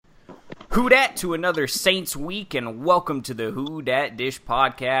Who Dat to another Saints week, and welcome to the Who Dat Dish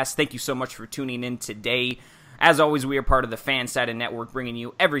podcast. Thank you so much for tuning in today. As always, we are part of the Fansided Network, bringing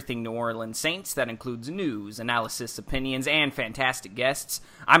you everything New Orleans Saints. That includes news, analysis, opinions, and fantastic guests.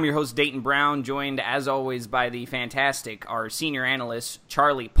 I'm your host, Dayton Brown, joined, as always, by the fantastic, our senior analyst,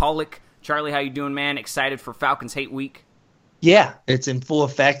 Charlie Pollock. Charlie, how you doing, man? Excited for Falcons Hate Week? Yeah, it's in full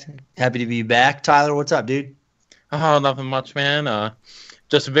effect. Happy to be back. Tyler, what's up, dude? Oh, nothing much, man.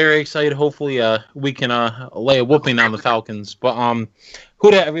 Just very excited. Hopefully, we can lay a whooping on the Falcons. But who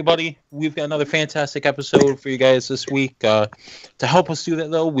dat, everybody? We've got another fantastic episode for you guys this week. To help us do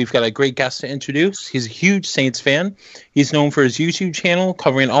that, though, we've got a great guest to introduce. He's a huge Saints fan. He's known for his YouTube channel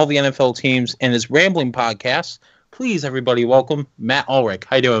covering all the NFL teams and his rambling podcast. Please, everybody, welcome Matt Ulrich.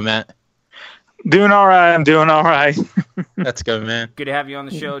 How you doing, Matt? Doing all right. I'm doing all right. That's good, man. Good to have you on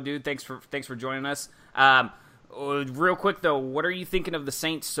the show, dude. Thanks for joining us. Real quick though, what are you thinking of the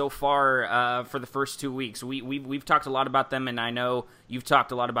Saints so far for the first 2 weeks? We've talked a lot about them, and I know you've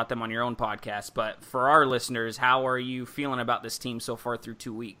talked a lot about them on your own podcast. But for our listeners, how are you feeling about this team so far through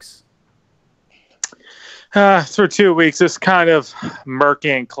 2 weeks? Through 2 weeks, it's kind of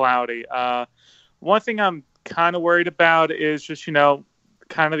murky and cloudy. One thing I'm kind of worried about is just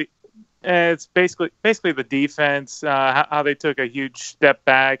it's basically the defense, how they took a huge step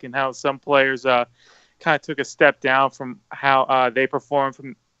back, and how some players kind of took a step down from how they performed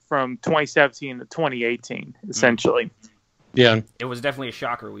from 2017 to 2018, essentially. Yeah. It was definitely a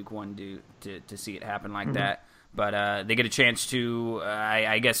shocker week one to see it happen like that. But they get a chance to,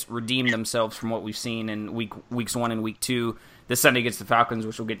 I guess, redeem themselves from what we've seen in weeks 1 and week 2. This Sunday against the Falcons,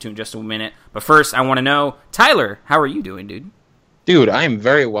 which we'll get to in just a minute. But first, I want to know, Tyler, how are you doing, dude? Dude, I am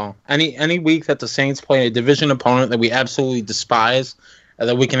very well. Any week that the Saints play a division opponent that we absolutely despise,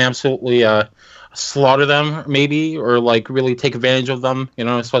 that we can absolutely slaughter them, maybe, or like really take advantage of them,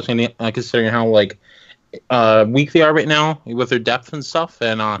 especially considering how weak they are right now with their depth and stuff.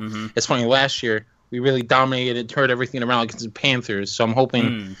 And it's funny, last year we really dominated, turned everything around against the Panthers. So I'm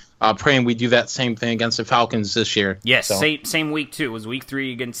hoping, praying we do that same thing against the Falcons this year. Yes, so. Same week too. It was week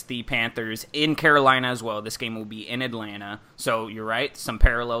 3 against the Panthers in Carolina as well. This game will be in Atlanta. So you're right, some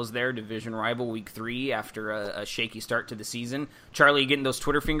parallels there. Division rival week 3 after a shaky start to the season. Charlie, you getting those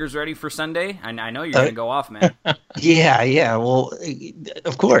Twitter fingers ready for Sunday? I know you're going to go off, man. Yeah. Well,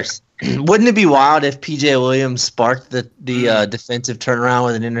 of course. Wouldn't it be wild if P.J. Williams sparked the defensive turnaround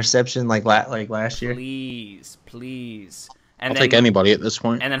with an interception like last year? Please. I'll take anybody at this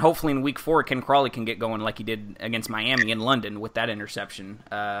point. And then hopefully in week 4, Ken Crawley can get going like he did against Miami in London with that interception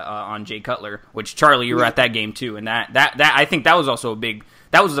on Jay Cutler, which, Charlie, you were at that game too. And that I think that was also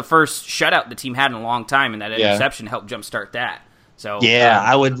that was the first shutout the team had in a long time, and that interception helped jumpstart that. So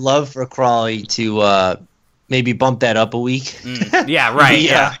I would love for Crawley to maybe bump that up a week. Yeah, right.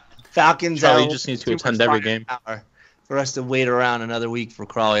 Yeah. Falcons. Charlie just needs to attend every game. For us to wait around another week for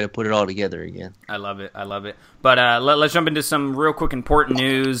Crawley to put it all together again. I love it. But let's jump into some real quick important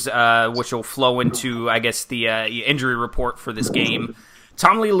news, which will flow into, I guess, the injury report for this game.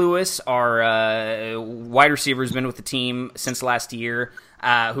 Tom Lee Lewis, our wide receiver, has been with the team since last year,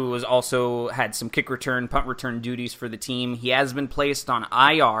 who has also had some kick return, punt return duties for the team. He has been placed on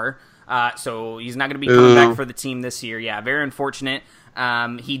IR, so he's not going to be coming back for the team this year. Yeah, very unfortunate.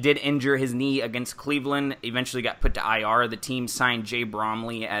 He did injure his knee against Cleveland, eventually got put to IR. The team signed Jay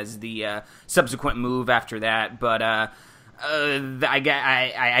Bromley as the subsequent move after that. But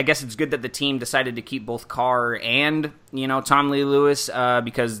I guess it's good that the team decided to keep both Carr and Tom Lee Lewis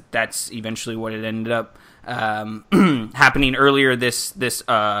because that's eventually what it ended up happening earlier this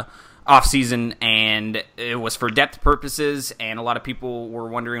offseason, and it was for depth purposes, and a lot of people were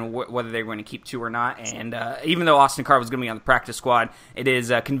wondering whether they were going to keep 2 or not, and even though Austin Carr was going to be on the practice squad, it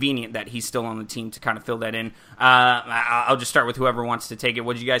is convenient that he's still on the team to kind of fill that in. I'll just start with whoever wants to take it.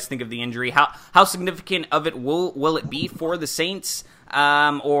 What did you guys think of the injury? How significant of it will it be for the Saints,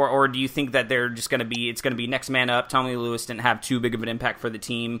 or do you think that they're just going to be, it's going to be next man up? Tommy Lewis didn't have too big of an impact for the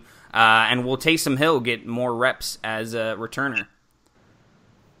team, and will Taysom Hill get more reps as a returner?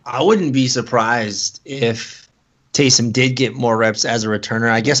 I wouldn't be surprised if Taysom did get more reps as a returner.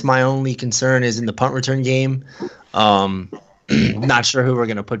 I guess my only concern is in the punt return game. Not sure who we're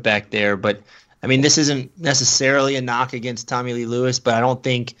going to put back there, but I mean, this isn't necessarily a knock against Tommy Lee Lewis, but I don't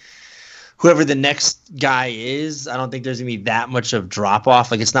think whoever the next guy is, I don't think there's going to be that much of drop off.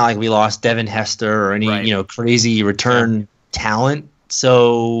 Like, it's not like we lost Devin Hester or any, crazy return talent.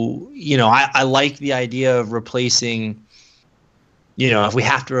 So, I like the idea of replacing if we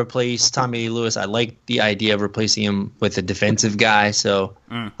have to replace Tommy Lewis, I like the idea of replacing him with a defensive guy. So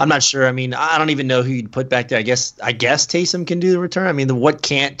I'm not sure. I mean, I don't even know who you'd put back there. I guess Taysom can do the return. I mean, what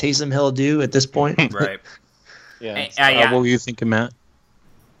can't Taysom Hill do at this point? Right. Yeah. What were you thinking, Matt?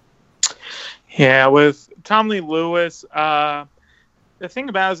 Yeah, with Tommy Lewis, the thing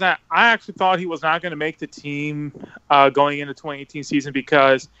about it is that I actually thought he was not going to make the team going into 2018 season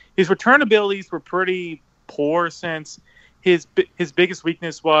because his return abilities were pretty poor since his biggest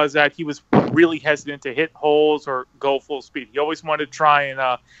weakness was that he was really hesitant to hit holes or go full speed. He always wanted to try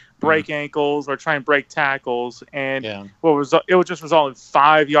and break ankles or try and break tackles, and it would just result in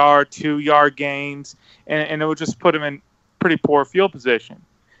 5-yard, 2-yard gains, and it would just put him in pretty poor field position.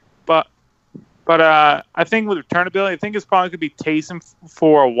 But I think with return ability, I think it's probably going to be Taysom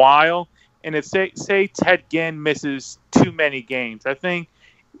for a while. And if say Ted Ginn misses too many games, I think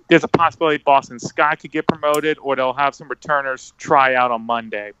there's a possibility Boston Scott could get promoted, or they'll have some returners try out on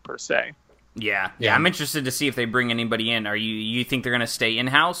Monday, per se. Yeah. I'm interested to see if they bring anybody in. You think they're going to stay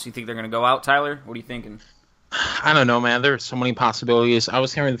in-house? You think they're going to go out, Tyler? What are you thinking? I don't know, man. There are so many possibilities. I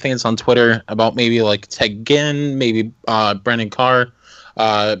was hearing things on Twitter about maybe like Ted Ginn, maybe Brendan Carr,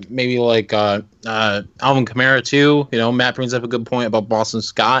 maybe like Alvin Kamara too. Matt brings up a good point about Boston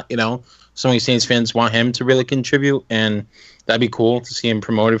Scott. So many Saints fans want him to really contribute, and that'd be cool to see him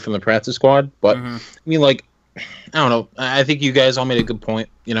promoted from the practice squad. But I mean, like, I don't know. I think you guys all made a good point.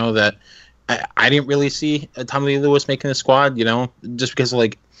 That I didn't really see Tommy Lewis making the squad. Just because,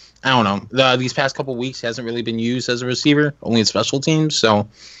 like, I don't know. These past couple weeks he hasn't really been used as a receiver, only in special teams. So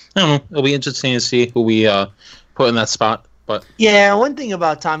I don't know. It'll be interesting to see who we put in that spot. But yeah, one thing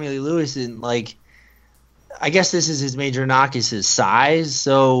about Tommy Lee Lewis is, like, I guess this is his major knock is his size.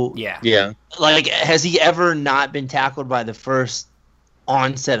 So yeah. Like, has he ever not been tackled by the first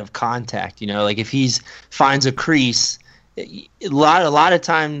onset of contact? Like if he finds a crease, a lot of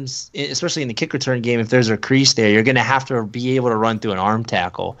times, especially in the kick return game, if there's a crease there, you're going to have to be able to run through an arm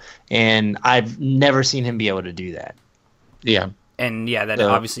tackle, and I've never seen him be able to do that. Yeah. And yeah, that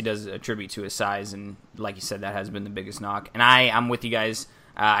obviously does attribute to his size, and like you said, that has been the biggest knock. And I'm with you guys.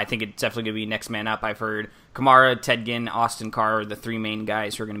 I think it's definitely going to be next man up. I've heard Kamara, Ted Ginn, Austin Carr are the three main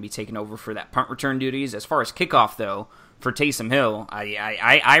guys who are going to be taking over for that punt return duties. As far as kickoff, though, for Taysom Hill,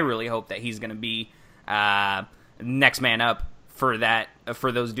 I really hope that he's going to be next man up for that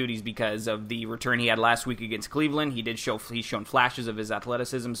for those duties because of the return he had last week against Cleveland. He's shown flashes of his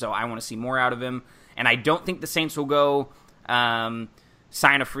athleticism, so I want to see more out of him. And I don't think the Saints will go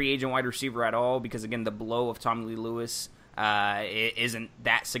sign a free agent wide receiver at all because, again, the blow of Tommy Lee Lewis isn't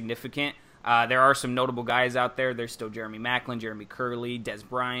that significant. There are some notable guys out there. There's still Jeremy Maclin, Jeremy Curley, Des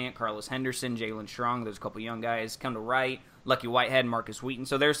Bryant, Carlos Henderson, Jalen Strong. There's a couple young guys. Kendall Wright, Lucky Whitehead, Marcus Wheaton.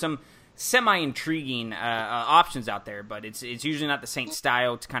 So there's some semi-intriguing options out there, but it's usually not the Saints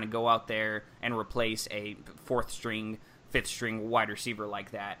style to kind of go out there and replace a fourth-string, fifth-string wide receiver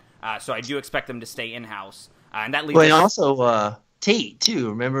like that. So I do expect them to stay in-house. And that leads and also Tate, too.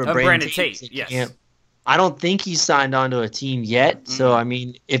 Remember Brandon Tate, yes. I don't think he's signed on to a team yet. So, I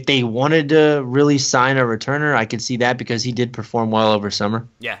mean, if they wanted to really sign a returner, I could see that because he did perform well over summer.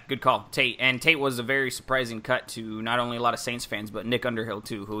 Yeah, good call. Tate. And Tate was a very surprising cut to not only a lot of Saints fans, but Nick Underhill,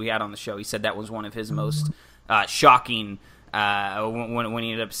 too, who he had on the show. He said that was one of his most shocking when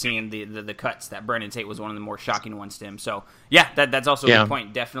he ended up seeing the cuts, that Brandon Tate was one of the more shocking ones to him. So, yeah, that's also a good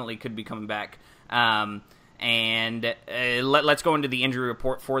point. Definitely could be coming back. And let's go into the injury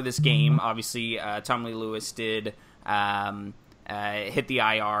report for this game. Obviously, Tom Lee Lewis did hit the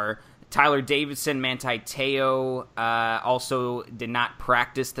IR. Tyler Davidson, Manti Te'o also did not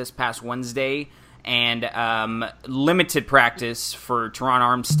practice this past Wednesday. And limited practice for Teron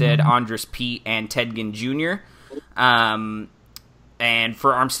Armstead, Andres Pete, and Ted Ginn Jr. And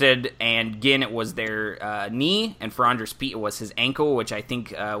for Armstead and Ginn, it was their knee, and for Andres Pete, it was his ankle, which I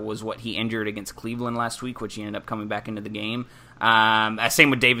think was what he injured against Cleveland last week, which he ended up coming back into the game. Same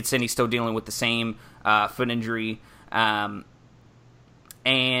with Davidson. He's still dealing with the same foot injury.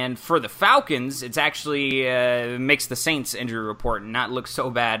 And for the Falcons, it's actually makes the Saints injury report not look so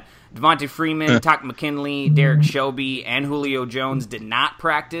bad. Devontae Freeman, Tuck McKinley, Derek Shelby, and Julio Jones did not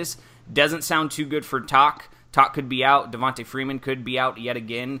practice. Doesn't sound too good for Tuck. Tuck could be out. Devontae Freeman could be out yet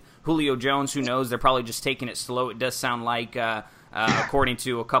again. Julio Jones, who knows? They're probably just taking it slow. It does sound like, according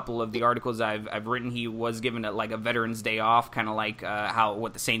to a couple of the articles I've written, he was given a Veterans Day off, kind of like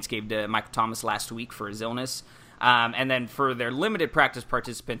what the Saints gave to Michael Thomas last week for his illness. And then for their limited practice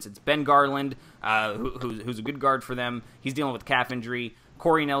participants, it's Ben Garland, who's a good guard for them. He's dealing with calf injury.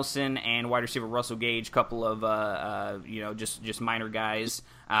 Corey Nelson and wide receiver Russell Gage, couple of just minor guys,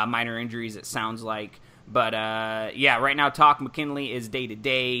 minor injuries. It sounds like. But yeah, right now Talk McKinley is day to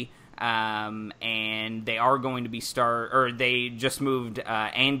day. And they are going to be they just moved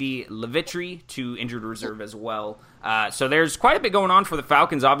Andy Levitri to injured reserve as well. So there's quite a bit going on for the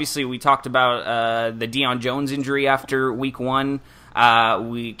Falcons. Obviously, we talked about the Deion Jones injury after week 1.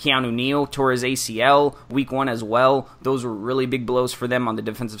 Keanu Neal tore his ACL week 1 as well. Those were really big blows for them on the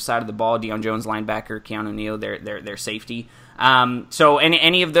defensive side of the ball. Deion Jones, linebacker, Keanu Neal, their safety. So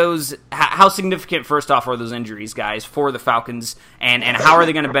any of those, how significant, first off, are those injuries, guys, for the Falcons, and how are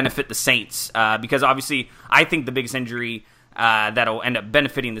they going to benefit the Saints? Because obviously, I think the biggest injury that'll end up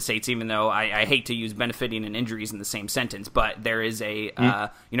benefiting the Saints, even though I hate to use benefiting and injuries in the same sentence, but there is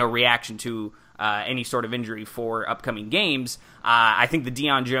a reaction to any sort of injury for upcoming games. I think the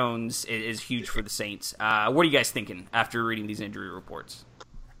Deion Jones is huge for the Saints. What are you guys thinking after reading these injury reports?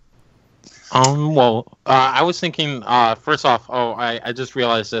 I was thinking, first off, I just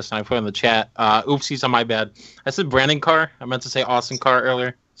realized this, and I put in the chat, oopsies on my bad. I said Brandon Carr. I meant to say Austin Carr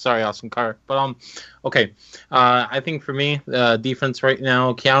earlier. Sorry, Austin Carr. But, okay. I think for me, defense right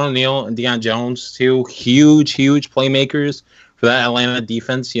now, Keanu Neal and Deion Jones, two huge playmakers for that Atlanta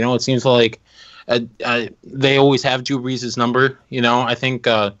defense. You know, it seems like they always have Drew Brees' number. You know, I think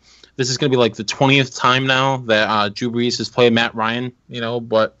this is going to be like the 20th time now that Drew Brees has played Matt Ryan, you know,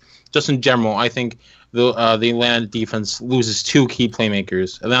 but just in general, I think the Atlanta defense loses two key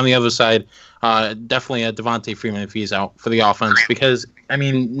playmakers. And then on the other side, definitely Devontae Freeman if he's out for the offense. Because, I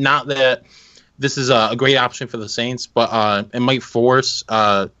mean, not that this is a great option for the Saints, but it might force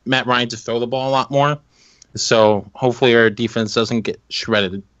Matt Ryan to throw the ball a lot more. So hopefully our defense doesn't get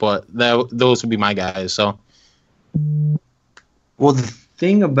shredded. But those would be my guys. So, well, the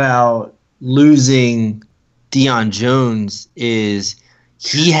thing about losing Deion Jones is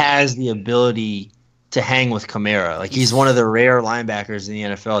he has the ability to hang with Kamara. Like, he's one of the rare linebackers in the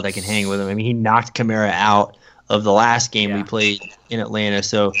NFL that can hang with him. I mean, he knocked Kamara out of the last game we played in Atlanta.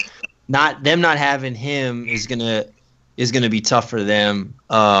 So not having him is gonna be tough for them.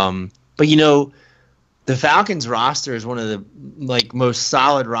 But you know, the Falcons roster is one of the most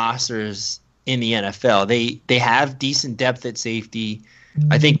solid rosters in the NFL. They have decent depth at safety.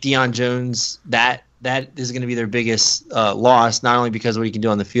 I think Deion Jones, that is going to be their biggest loss, not only because of what he can do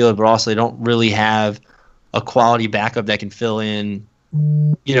on the field, but also they don't really have a quality backup that can fill in,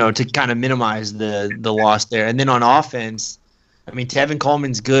 you know, to kind of minimize the loss there. And then on offense, I mean, Tevin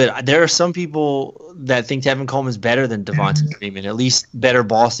Coleman's good. There are some people that think Tevin Coleman's better than Devontae Freeman, at least better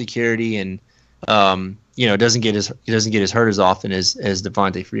ball security, and you know, doesn't get as hurt as often as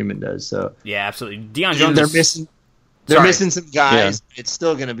Devontae Freeman does. So yeah, absolutely. Deion Jones, they're missing some guys. Yeah. It's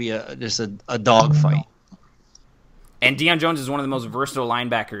still going to be just a dog fight. And Deion Jones is one of the most versatile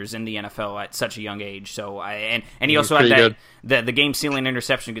linebackers in the NFL at such a young age. So and he also had the game sealing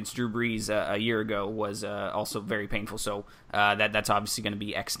interception against Drew Brees a year ago was also very painful. So that's obviously going to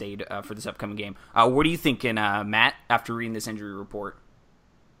be X-dayed for this upcoming game. What are you thinking, Matt, after reading this injury report?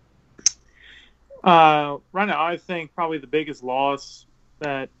 Right now, I think probably the biggest loss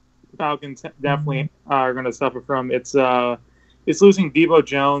that Falcons definitely are going to suffer from it's losing Deebo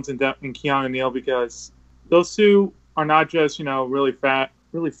Jones and Keanu Neal, because those two are not just, you know, really fast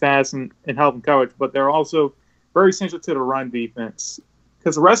and helping coverage, but they're also very essential to the run defense,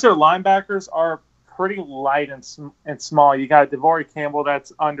 because the rest of their linebackers are pretty light and small. You got DeVore Campbell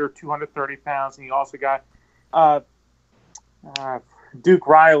that's under 230 pounds, and you also got Duke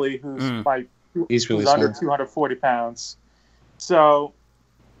Riley who's he's really under 240 pounds. So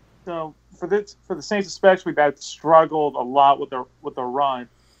for the Saints especially, that struggled a lot with the run.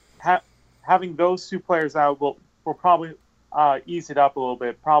 Having those two players out will probably ease it up a little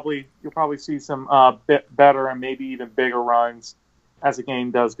bit. You'll probably see some bit better and maybe even bigger runs as the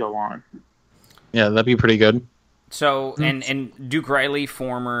game does go on. Yeah, that'd be pretty good. So and Duke Riley,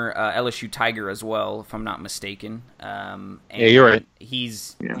 former LSU Tiger as well, if I'm not mistaken. And yeah, you're right.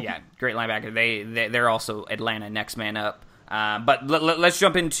 He's great linebacker. They're also Atlanta next man up. But let's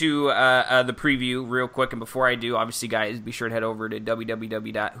jump into the preview real quick. And before I do, obviously, guys, be sure to head over to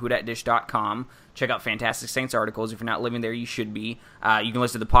www.whodatdish.com. Check out Fantastic Saints articles. If you're not living there, you should be. You can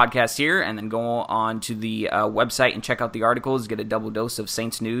listen to the podcast here and then go on to the website and check out the articles. Get a double dose of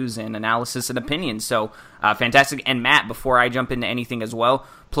Saints news and analysis and opinions. So, fantastic. And Matt, before I jump into anything as well,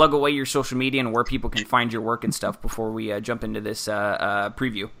 plug away your social media and where people can find your work and stuff before we jump into this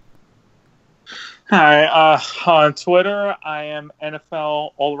preview. Hi, on Twitter, I am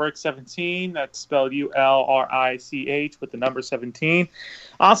NFL Ulrich 17. That's spelled ULRICH with the number 17.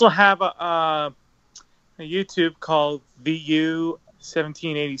 I also have a YouTube called VU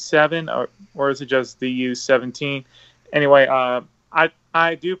 1787, or is it just VU 17? Anyway, I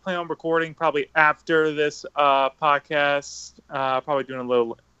I do plan on recording probably after this podcast.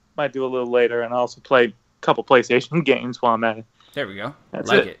 Probably might do a little later, and also play a couple PlayStation games while I'm at it. There we go. That's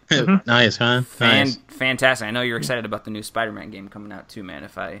like it. Mhm. Nice, huh? Nice. Fantastic. I know you're excited about the new Spider-Man game coming out too, man,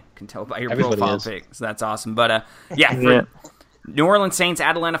 if I can tell by your Everybody profile is. pic. So that's awesome. But, for New Orleans Saints,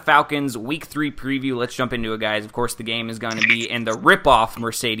 Atlanta Falcons, Week 3 preview. Let's jump into it, guys. Of course, the game is going to be in the rip-off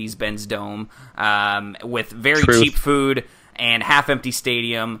Mercedes-Benz Dome with very cheap food and half-empty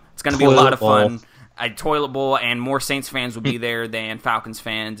stadium. It's going to be a lot of fun. A toilet bowl, and more Saints fans will be there than Falcons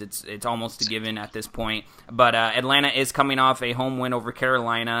fans. It's almost a given at this point. But Atlanta is coming off a home win over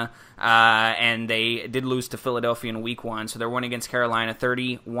Carolina, and they did lose to Philadelphia in Week 1. So they're winning against Carolina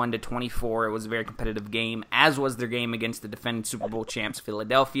 31-24. It was a very competitive game, as was their game against the defending Super Bowl champs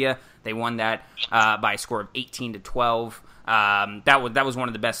Philadelphia. They won that by a score of 18-12. That was one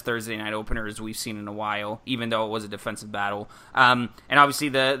of the best Thursday night openers we've seen in a while, even though it was a defensive battle. And obviously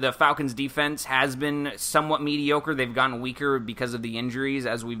the Falcons defense has been somewhat mediocre. They've gotten weaker because of the injuries,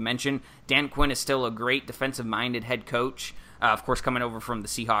 as we've mentioned. Dan Quinn is still a great defensive-minded head coach, of course, coming over from the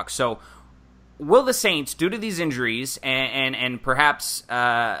Seahawks. So will the Saints, due to these injuries and perhaps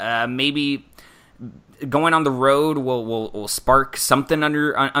maybe going on the road will spark something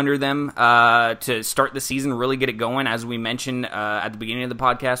under them to start the season, really get it going. As we mentioned at the beginning of the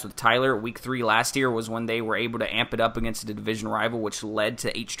podcast with Tyler, Week 3 last year was when they were able to amp it up against a division rival, which led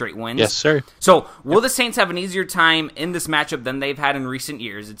to 8 straight wins. Yes, sir. So will the Saints have an easier time in this matchup than they've had in recent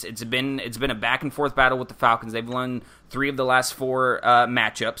years? It's been a back and forth battle with the Falcons. They've won 3 of the last 4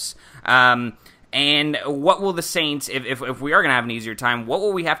 matchups. And what will the Saints, if we are going to have an easier time, what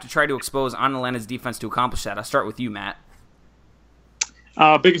will we have to try to expose on Atlanta's defense to accomplish that? I'll start with you, Matt.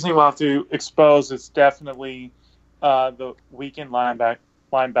 Biggest thing we'll have to expose is definitely the weakened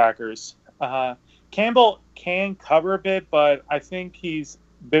linebackers. Campbell can cover a bit, but I think he's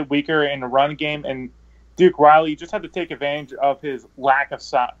a bit weaker in the run game. And Duke Riley just had to take advantage of his lack of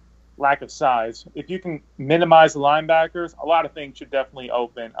size. If you can minimize the linebackers, a lot of things should definitely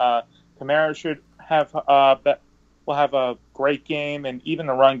open. Kamara should will have a great game, and even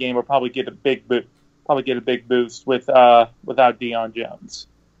the run game will probably get a big boost without Deion Jones.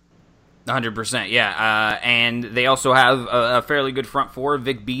 100%, yeah. And they also have a fairly good front four: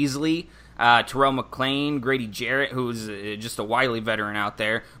 Vic Beasley, Terrell McClain, Grady Jarrett, who's just a wily veteran out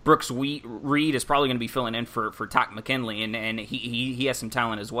there. Brooks Reed is probably going to be filling in for Todd McKinley, and he has some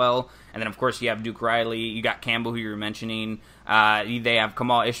talent as well. And then, of course, you have Duke Riley. You got Campbell, who you were mentioning. They have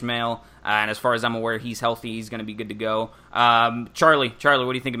Kamal Ishmael, and as far as I'm aware, he's healthy. He's going to be good to go. Charlie, what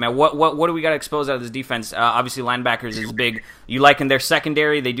do you think, man? What do we got to expose out of this defense? Obviously, linebackers is big. You like in their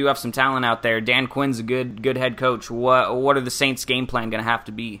secondary. They do have some talent out there. Dan Quinn's a good head coach. What are the Saints' game plan going to have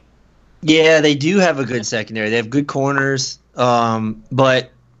to be? Yeah, they do have a good secondary. They have good corners,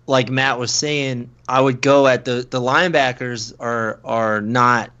 but like Matt was saying, I would go at the linebackers are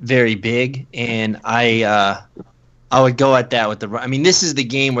not very big, and I would go at that with the. I mean, this is the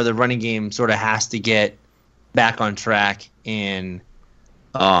game where the running game sort of has to get back on track, and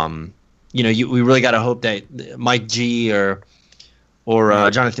we really got to hope that Mike G or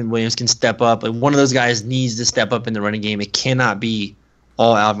Jonathan Williams can step up. Like, one of those guys needs to step up in the running game. It cannot be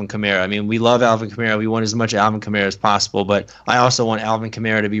all Alvin Kamara. I mean, we love Alvin Kamara. We want as much Alvin Kamara as possible, but I also want Alvin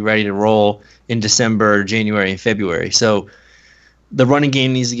Kamara to be ready to roll in December, January, and February. So the running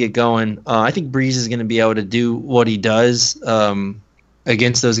game needs to get going. I think Breeze is going to be able to do what he does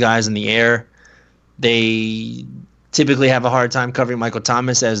against those guys in the air. They typically have a hard time covering Michael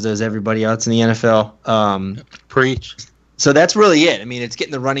Thomas, as does everybody else in the NFL. Preach. So that's really it. I mean, it's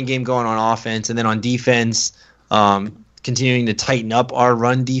getting the running game going on offense, and then on defense, continuing to tighten up our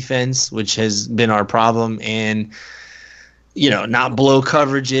run defense, which has been our problem, and not blow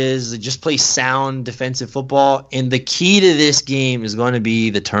coverages, just play sound defensive football. And the key to this game is going to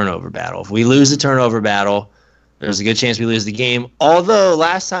be the turnover battle. If we lose the turnover battle, there's a good chance we lose the game. Although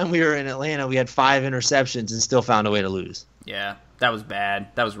last time we were in Atlanta, we had 5 interceptions and still found a way to lose. Yeah, that was bad.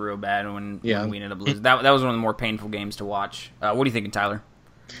 That was real bad when we ended up losing. That was one of the more painful games to watch. What are you thinking, Tyler?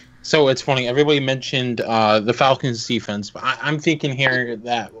 So it's funny. Everybody mentioned the Falcons' defense, but I'm thinking here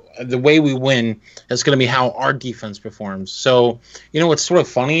that the way we win is going to be how our defense performs. So, it's sort of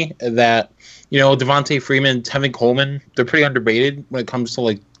funny that, Devontae Freeman, Tevin Coleman, they're pretty underrated when it comes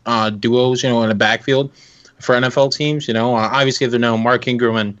to duos, in the backfield for NFL teams. Obviously they know Mark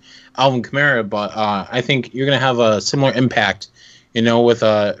Ingram and Alvin Kamara, but I think you're going to have a similar impact, with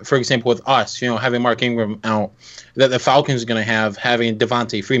for example, with us, having Mark Ingram out, that the Falcons are going to have having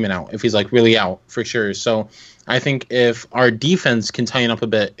Devontae Freeman out, if he's really out for sure. So I think if our defense can tighten up a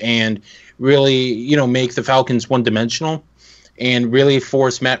bit and really, make the Falcons one-dimensional, and really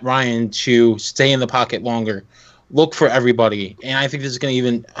force Matt Ryan to stay in the pocket longer, look for everybody. And I think this is going to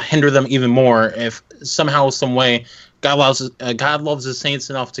even hinder them even more if somehow, some way, God loves the Saints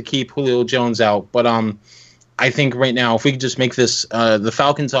enough to keep Julio Jones out. But I think right now, if we could just make this the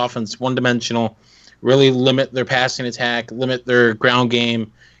Falcons' offense one-dimensional, really limit their passing attack, limit their ground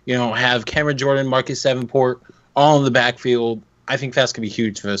game, have Cameron Jordan, Marcus Davenport all in the backfield, I think that's going to be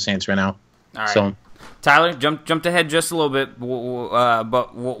huge for the Saints right now. All right. So, Tyler, jumped ahead just a little bit,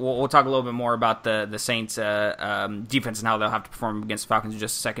 but we'll talk a little bit more about the Saints' defense and how they'll have to perform against the Falcons in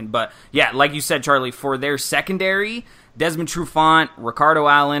just a second. But yeah, like you said, Charlie, for their secondary, Desmond Trufant, Ricardo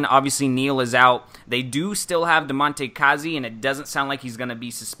Allen, obviously Neal is out. They do still have DeMonte Kazi, and it doesn't sound like he's going to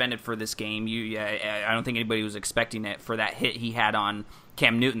be suspended for this game. I don't think anybody was expecting it for that hit he had on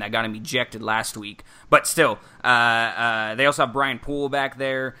Cam Newton that got him ejected last week. But still, they also have Brian Poole back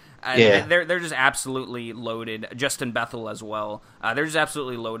there. They're just absolutely loaded. Justin Bethel as well. They're just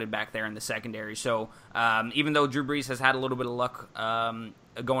absolutely loaded back there in the secondary. So even though Drew Brees has had a little bit of luck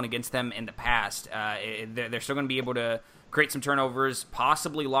going against them in the past, they're still going to be able to create some turnovers,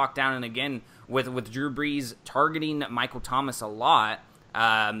 possibly lock down. And again, with Drew Brees targeting Michael Thomas a lot,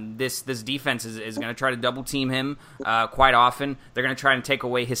 this defense is going to try to double team him quite often. They're going to try and take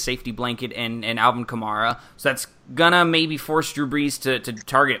away his safety blanket and Alvin Kamara. So that's gonna maybe force Drew Brees to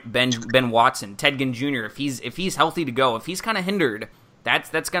target Ben Watson, Ted Ginn Jr. if he's healthy to go. If he's kind of hindered, that's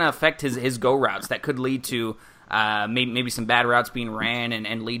going to affect his go routes. That could lead to maybe some bad routes being ran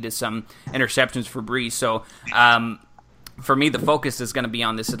and lead to some interceptions for Brees. So for me, the focus is going to be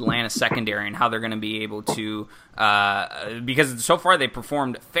on this Atlanta secondary and how they're going to be able to, because so far they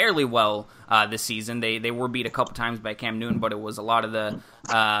performed fairly well this season. They were beat a couple times by Cam Newton, but it was a lot of the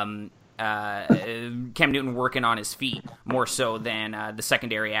Cam Newton working on his feet more so than the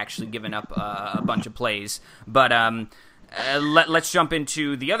secondary actually giving up a bunch of plays. But let's jump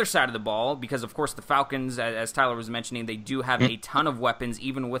into the other side of the ball, because of course the Falcons, as Tyler was mentioning, they do have a ton of weapons,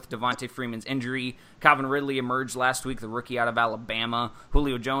 even with Devontae Freeman's injury. Calvin Ridley emerged last week, the rookie out of Alabama.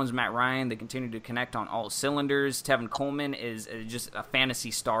 Julio Jones, Matt Ryan, they continue to connect on all cylinders. Tevin Coleman is just a fantasy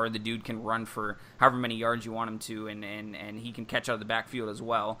star. The dude can run for however many yards you want him to, and he can catch out of the backfield as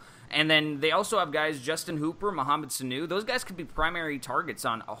well. And then they also have guys, Justin Hooper, Mohamed Sanu. Those guys could be primary targets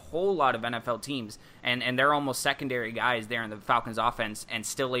on a whole lot of NFL teams, and they're almost secondary guys there in the Falcons offense and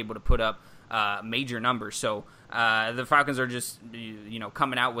still able to put up major numbers. So the Falcons are just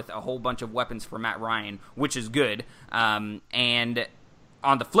coming out with a whole bunch of weapons for Matt Ryan, which is good. And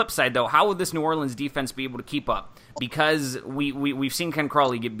on the flip side, though, how will this New Orleans defense be able to keep up? Because we've seen Ken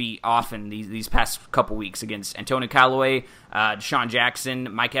Crawley get beat often these past couple weeks against Antonio Callaway, Deshaun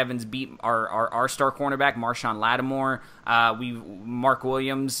Jackson. Mike Evans beat our star cornerback, Marshawn Lattimore. Mark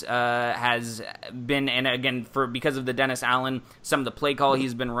Williams has been, and again, because of the Dennis Allen, some of the play call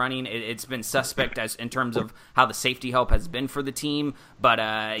he's been running, it's been suspect in terms of how the safety help has been for the team. But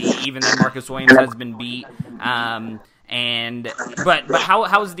even then, Marcus Williams has been beat. But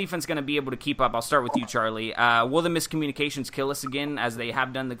how is the defense going to be able to keep up? I'll start with you, Charlie. Will the miscommunications kill us again, as they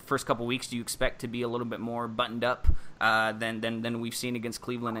have done the first couple weeks? Do you expect to be a little bit more buttoned up than we've seen against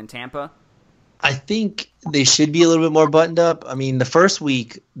Cleveland and Tampa? I think they should be a little bit more buttoned up. I mean, the first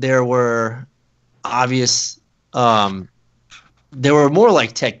week there were obvious. There were more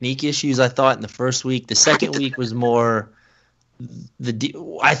like technique issues, I thought, in the first week. The second week was more.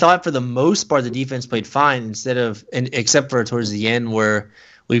 I thought for the most part the defense played fine except for towards the end where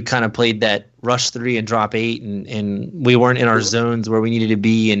we kind of played that rush 3 and drop 8 and we weren't in our zones where we needed to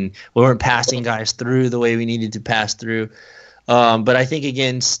be, and we weren't passing guys through the way we needed to pass through. But I think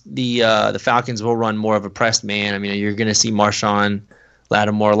against the Falcons will run more of a pressed man. I mean, you're going to see Marshawn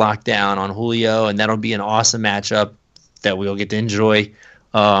Lattimore locked down on Julio, and that'll be an awesome matchup that we'll get to enjoy.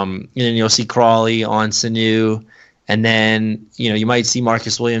 And then you'll see Crawley on Sanu. And then, you might see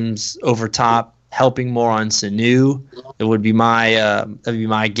Marcus Williams over top helping more on Sanu. It would be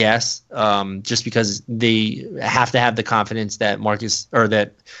my guess, just because they have to have the confidence that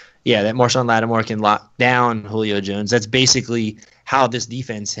Marshawn Lattimore can lock down Julio Jones. That's basically how this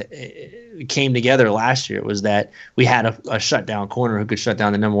defense came together last year, was that we had a shutdown corner who could shut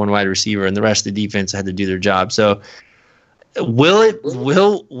down the number one wide receiver, and the rest of the defense had to do their job. So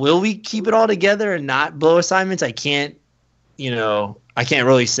Will we keep it all together and not blow assignments? I can't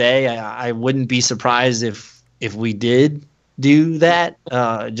really say. I wouldn't be surprised if we did do that,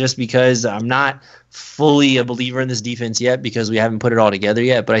 just because I'm not fully a believer in this defense yet, because we haven't put it all together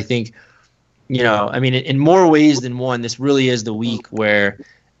yet. But I think, in more ways than one, this really is the week where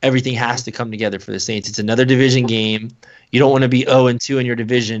everything has to come together for the Saints. It's another division game. You don't want to be 0-2 in your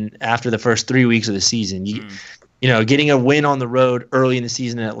division after the first 3 weeks of the season. getting a win on the road early in the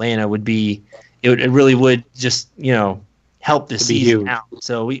season in Atlanta it really would just, help the season out.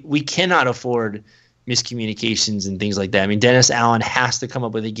 So we cannot afford miscommunications and things like that. I mean, Dennis Allen has to come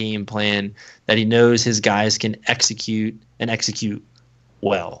up with a game plan that he knows his guys can execute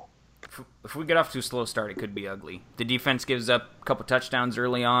well. If we get off to a slow start, it could be ugly. The defense gives up a couple touchdowns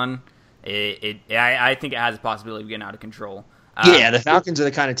early on. I think it has a possibility of getting out of control. The Falcons are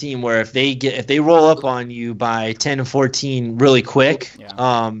the kind of team where if they roll up on you by 10-14 really quick,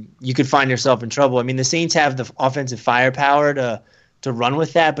 you could find yourself in trouble. I mean, the Saints have the offensive firepower to run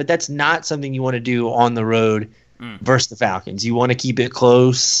with that, but that's not something you want to do on the road versus the Falcons. You want to keep it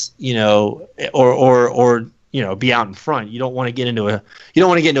close, or be out in front. You don't want to get into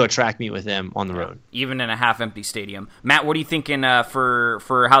a track meet with them on the road, even in a half-empty stadium. Matt, what are you thinking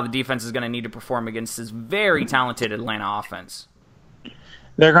for how the defense is going to need to perform against this very talented Atlanta offense?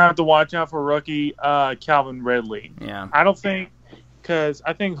 They're going to have to watch out for rookie Calvin Ridley. Yeah, because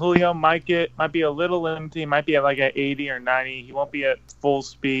I think Julio might be a little limited. He might be at like at 80 or 90. He won't be at full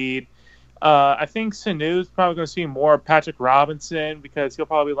speed. I think Sanu's probably going to see more Patrick Robinson because he'll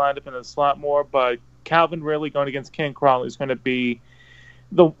probably line up in the slot more, but Calvin Ridley going against Ken Crawley is going to be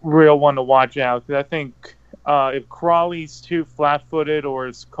the real one to watch out. Because I think if Crawley's too flat-footed or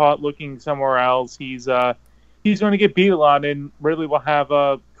is caught looking somewhere else, he's going to get beat a lot, and Ridley will have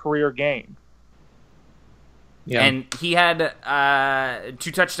a career game. Yeah. And he had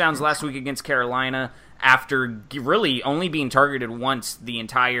 2 touchdowns last week against Carolina after really only being targeted once the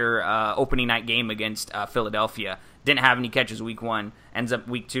entire opening night game against Philadelphia. Didn't have any catches week 1. Ends up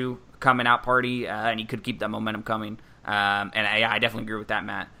week 2 coming out party, and he could keep that momentum coming. And I definitely agree with that,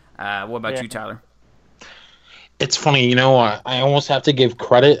 Matt. What about you, Tyler? It's funny, I almost have to give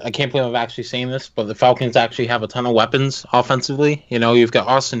credit. I can't believe I'm actually saying this, but the Falcons actually have a ton of weapons offensively. You've got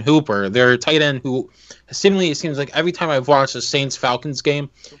Austin Hooper, their tight end, who seemingly it seems like every time I've watched a Saints-Falcons game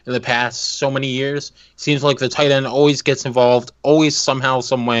in the past so many years, it seems like the tight end always gets involved, always somehow,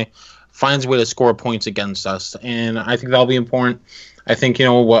 some way, finds a way to score points against us. And I think that'll be important. I think,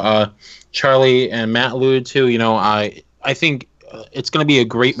 what Charlie and Matt alluded to, I think it's going to be a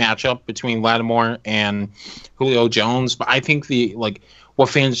great matchup between Lattimore and Julio Jones. But I think what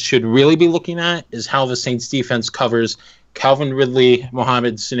fans should really be looking at is how the Saints defense covers Calvin Ridley,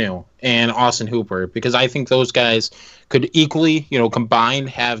 Mohamed Sanu, and Austin Hooper, because I think those guys could equally, combined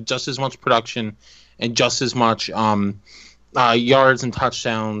have just as much production and just as much yards and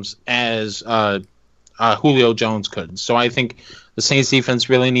touchdowns as Julio Jones could. So I think the Saints defense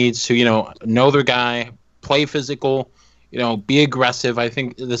really needs to, know their guy, play physical, be aggressive. I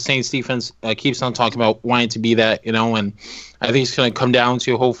think the Saints defense keeps on talking about wanting to be that, and I think it's going to come down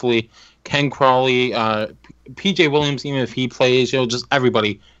to hopefully Ken Crawley, P.J. Williams, even if he plays, just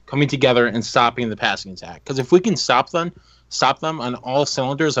everybody coming together and stopping the passing attack. Because if we can stop them on all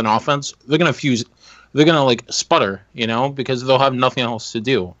cylinders on offense, they're going to fuse. They're going to sputter, because they'll have nothing else to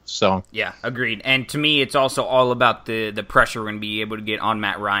do. So yeah, agreed. And to me, it's also all about the pressure we're going to be able to get on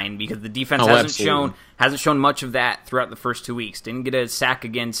Matt Ryan, because the defense hasn't shown much of that throughout the first 2 weeks. Didn't get a sack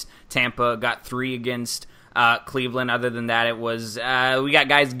against Tampa, got 3 against Cleveland. Other than that, it was we got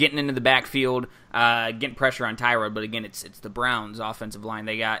guys getting into the backfield, getting pressure on Tyrod. But again, it's the Browns' offensive line.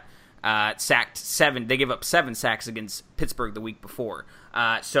 They got sacked 7. They gave up 7 sacks against Pittsburgh the week before.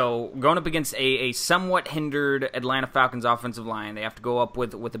 So going up against a somewhat hindered Atlanta Falcons offensive line, they have to go up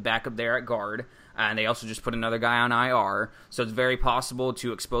with a backup there at guard. And they also just put another guy on IR, so it's very possible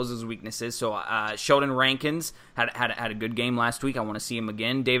to expose those weaknesses. So Sheldon Rankins had a good game last week. I want to see him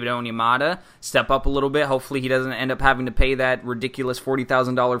again. David Onyemata step up a little bit. Hopefully he doesn't end up having to pay that ridiculous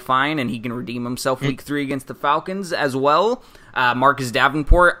 $40,000 fine, and he can redeem himself week 3 against the Falcons as well. Marcus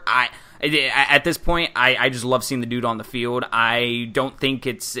Davenport, at this point, I just love seeing the dude on the field. I don't think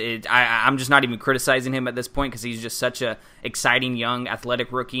I'm just not even criticizing him at this point, because he's just such a exciting young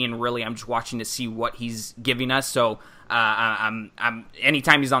athletic rookie, and really I'm just watching to see what he's giving us. So I'm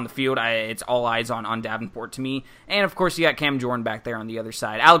anytime he's on the field, it's all eyes on Davenport to me. And of course you got Cam Jordan back there on the other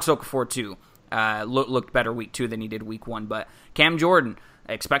side. Alex Okafor too looked better week 2 than he did week 1, but Cam Jordan,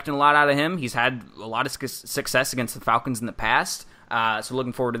 expecting a lot out of him. He's had a lot of success against the Falcons in the past. So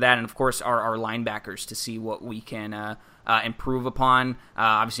looking forward to that, and of course our linebackers to see what we can improve upon.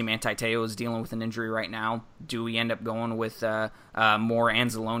 Obviously Manti Te'o is dealing with an injury right now. Do we end up going with more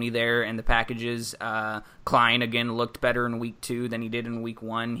Anzalone there in the packages? Klein again looked better in week 2 than he did in week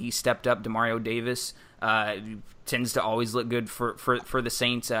 1. He stepped up. Demario Davis tends to always look good for the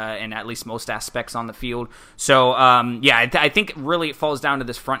Saints in at least most aspects on the field. So, I think really it falls down to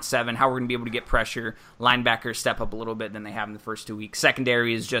this front 7, how we're going to be able to get pressure. Linebackers step up a little bit than they have in the first 2 weeks.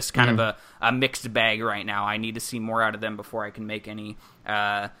 Secondary is just kind of a mixed bag right now. I need to see more out of them before I can make any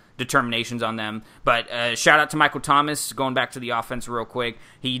determinations on them. But shout out to Michael Thomas. Going back to the offense real quick,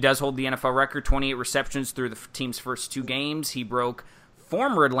 he does hold the NFL record, 28 receptions through the team's first 2 games. He broke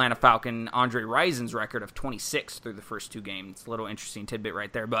former Atlanta Falcon Andre Rison's record of 26 through the first 2 games. It's a little interesting tidbit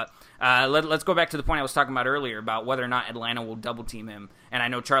right there. But let's go back to the point I was talking about earlier about whether or not Atlanta will double team him. And I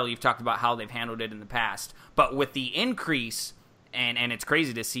know, Charlie, you've talked about how they've handled it in the past. But with the increase, and it's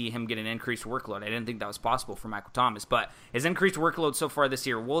crazy to see him get an increased workload. I didn't think that was possible for Michael Thomas. But his increased workload so far this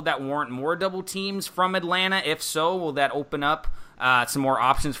year, will that warrant more double teams from Atlanta? If so, will that open up some more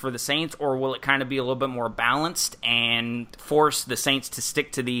options for the Saints, or will it kind of be a little bit more balanced and force the Saints to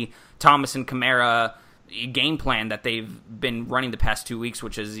stick to the Thomas and Kamara game plan that they've been running the past 2 weeks,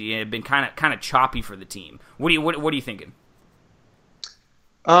 which has been kind of choppy for the team? What are you thinking?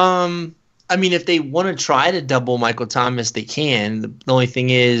 I mean, if they want to try to double Michael Thomas, they can. The only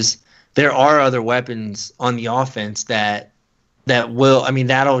thing is there are other weapons on the offense that will. I mean,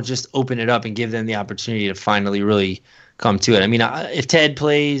 that'll just open it up and give them the opportunity to finally really come to it. I mean, if Ted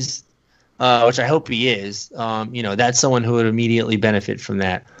plays, which I hope he is, that's someone who would immediately benefit from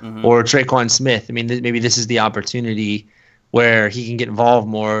that. Mm-hmm. Or Traquan Smith. I mean, maybe this is the opportunity where he can get involved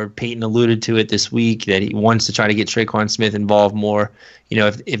more. Peyton alluded to it this week that he wants to try to get Traquan Smith involved more.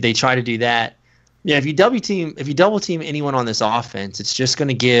 If they try to do that, if you double team anyone on this offense, it's just going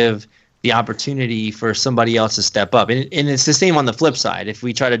to give the opportunity for somebody else to step up. And it's the same on the flip side. If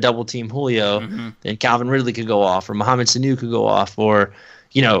we try to double team Julio, then Calvin Ridley could go off, or Mohamed Sanu could go off, or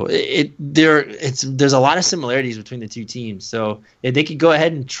there's a lot of similarities between the two teams. So if they could go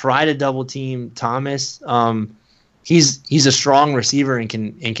ahead and try to double team Thomas, he's a strong receiver and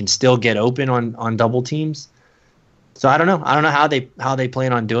can still get open on double teams. So I don't know how they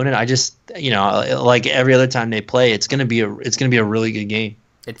plan on doing it. I just like every other time they play, it's gonna be a really good game.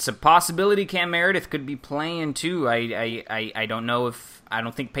 It's a possibility Cam Meredith could be playing too. I don't know I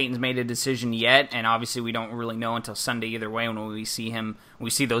don't think Peyton's made a decision yet, and obviously we don't really know until Sunday either way when we see him.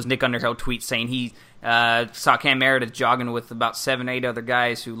 We see those Nick Underhill tweets saying he saw Cam Meredith jogging with about 7-8 other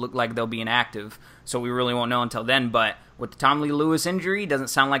guys who look like they'll be inactive. So we really won't know until then. But with the Tom Lee Lewis injury, doesn't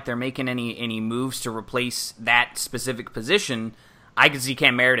sound like they're making any moves to replace that specific position. I could see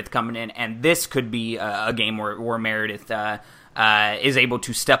Cam Meredith coming in, and this could be a game where Meredith is able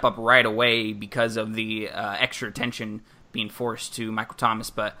to step up right away because of the extra attention being forced to Michael Thomas.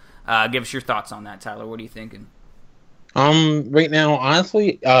 But give us your thoughts on that, Tyler. What are you thinking? Right now,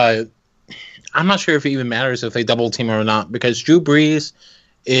 honestly, I'm not sure if it even matters if they double team or not, because Drew Brees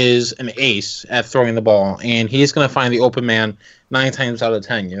is an ace at throwing the ball, and he's going to find the open man 9 times out of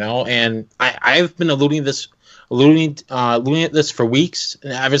 10. And I've been alluding at this for weeks,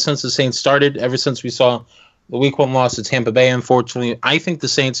 ever since the Saints started, ever since we saw the Week 1 loss to Tampa Bay. Unfortunately, I think the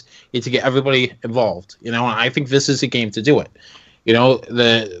Saints need to get everybody involved. And I think this is a game to do it.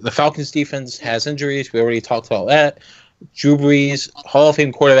 The Falcons defense has injuries. We already talked about that. Drew Brees, Hall of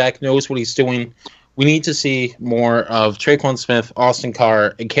Fame quarterback, knows what he's doing. We need to see more of Traquan Smith, Austin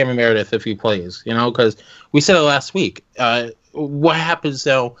Carr, and Cameron Meredith if he plays. Because we said it last week. What happens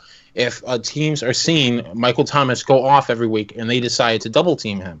though if teams are seeing Michael Thomas go off every week and they decide to double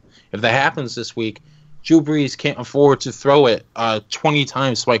team him? If that happens this week, Drew Brees can't afford to throw it 20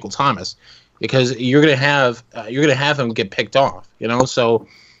 times to Michael Thomas, because you're gonna have him get picked off. So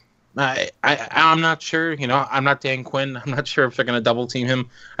I'm not sure. I'm not Dan Quinn. I'm not sure if they're gonna double team him.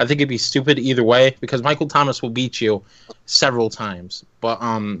 I think it'd be stupid either way, because Michael Thomas will beat you several times. But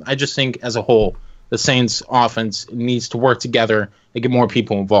I just think as a whole, the Saints offense needs to work together and get more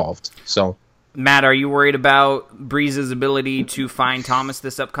people involved. So. Matt, are you worried about Brees' ability to find Thomas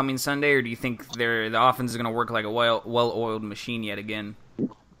this upcoming Sunday, or do you think the offense is going to work like a well-oiled machine yet again?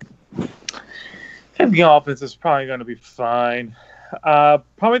 I think the offense is probably going to be fine.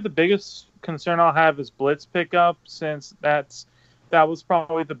 Probably the biggest concern I'll have is blitz pickup, since that was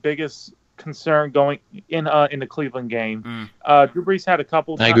probably the biggest concern going in the Cleveland game. Drew Brees had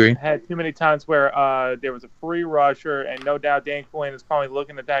had too many times where there was a free rusher, and no doubt Dan Quinn is probably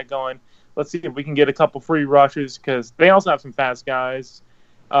looking at that going, let's see if we can get a couple free rushes, because they also have some fast guys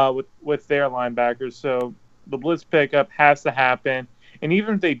with their linebackers. So the blitz pickup has to happen. And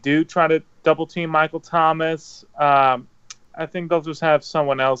even if they do try to double team Michael Thomas, I think they'll just have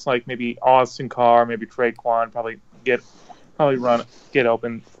someone else, like maybe Austin Carr, maybe Traquan, probably get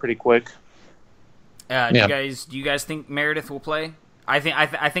open pretty quick. Do you guys think Meredith will play? I think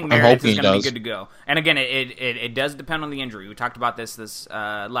Meredith is going to be good to go. And again, it does depend on the injury. We talked about this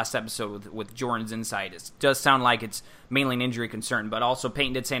last episode with Jordan's insight. It does sound like it's mainly an injury concern, but also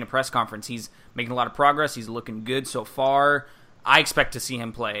Peyton did say in a press conference he's making a lot of progress. He's looking good so far. I expect to see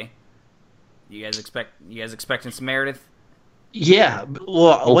him play. You guys expecting some Meredith? Yeah.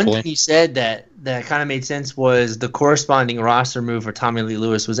 Well, Hopefully. one thing he said that kind of made sense was the corresponding roster move for Tommy Lee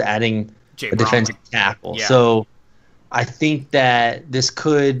Lewis was adding a defensive tackle. Yeah. So I think that this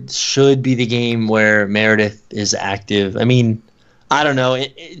should be the game where Meredith is active. I mean, I don't know.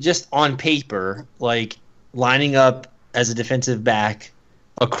 It just on paper, like lining up as a defensive back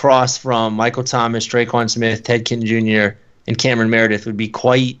across from Michael Thomas, Traquan Smith, Ted Kinn Jr., and Cameron Meredith would be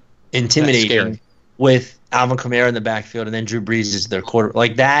quite intimidating with Alvin Kamara in the backfield and then Drew Brees is their quarter.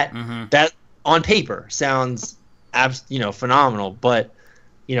 Like that, that on paper sounds phenomenal. But,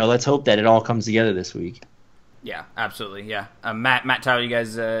 let's hope that it all comes together this week. Yeah, absolutely. Yeah, Matt, Tyler, you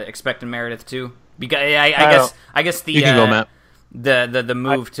guys expecting Meredith too? Because I guess the you can go, Matt. The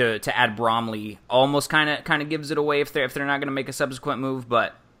move to add Bromley almost kind of gives it away if they're not going to make a subsequent move,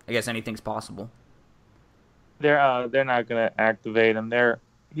 but I guess anything's possible. They're not going to activate him.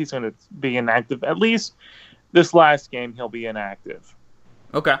 He's going to be inactive. At least this last game, he'll be inactive.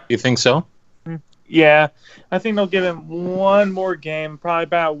 Okay. You think so? Yeah, I think they'll give him one more game, probably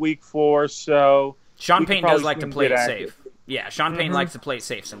about week 4. So Sean Payne does like to play it safe. Yeah, Sean Payne likes to play it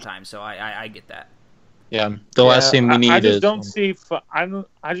safe sometimes, so I get that. Yeah, the last thing we need I is. just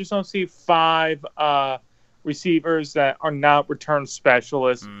don't see 5 receivers that are not return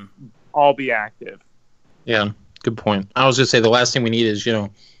specialists all be active. Yeah, good point. I was going to say the last thing we need is,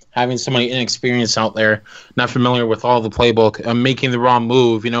 having somebody inexperienced out there, not familiar with all the playbook, making the wrong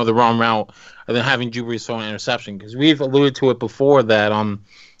move, the wrong route, and then having Drew Brees throw an interception. Because we've alluded to it before that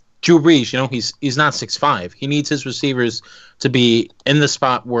Drew Brees, he's not 6'5". He needs his receivers to be in the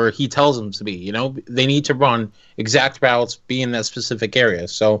spot where he tells them to be. They need to run exact routes, be in that specific area.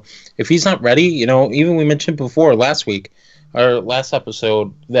 So if he's not ready, even we mentioned before last week, or last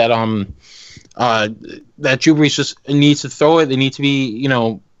episode, that that Drew Brees just needs to throw it. They need to be,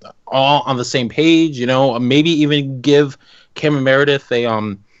 all on the same page. Maybe even give Cameron Meredith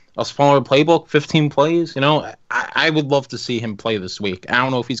a smaller playbook, 15 plays. I would love to see him play this week. I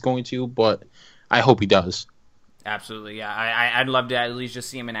don't know if he's going to, but I hope he does. Absolutely, yeah. I'd love to at least just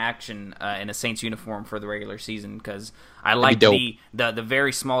see him in action in a Saints uniform for the regular season because I like the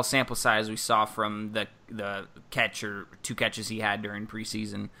very small sample size we saw from the catch or 2 catches he had during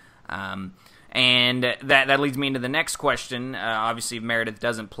preseason. And that leads me into the next question. Obviously, if Meredith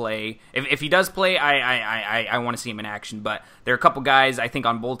doesn't play, if he does play, I want to see him in action. But there are a couple guys I think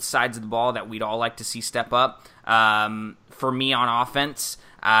on both sides of the ball that we'd all like to see step up. For me on offense,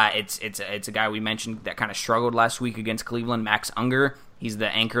 it's a guy we mentioned that kind of struggled last week against Cleveland, Max Unger. He's the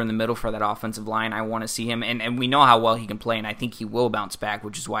anchor in the middle for that offensive line. I want to see him, and we know how well he can play, and I think he will bounce back,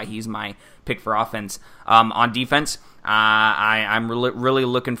 which is why he's my pick for offense. On defense, I'm really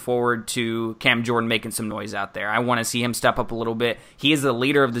looking forward to Cam Jordan making some noise out there. I want to see him step up a little bit. He is the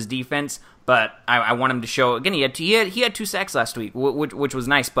leader of this defense, but I want him to show. Again, he had 2 sacks last week, which was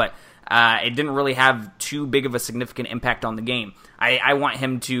nice, but it didn't really have too big of a significant impact on the game. I want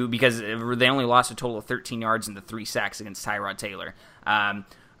him to, because they only lost a total of 13 yards and the 3 sacks against Tyrod Taylor.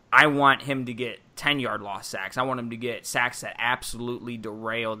 I want him to get 10-yard loss sacks. I want him to get sacks that absolutely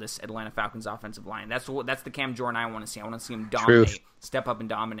derail this Atlanta Falcons offensive line. That's the Cam Jordan I want to see. I want to see him dominate, step up and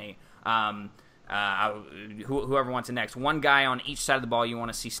dominate. Whoever wants it next. One guy on each side of the ball you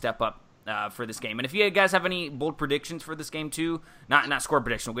want to see step up for this game. And if you guys have any bold predictions for this game too, not score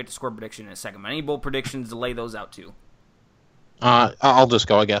prediction, we'll get to score prediction in a second, but any bold predictions to lay those out too. I'll just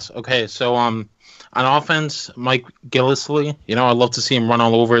go, I guess. Okay, so on offense, Mike Gillislee, I'd love to see him run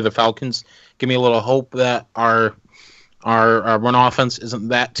all over the Falcons. Give me a little hope that our run offense isn't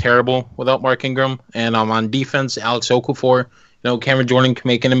that terrible without Mark Ingram. And on defense, Alex Okafor. Cameron Jordan can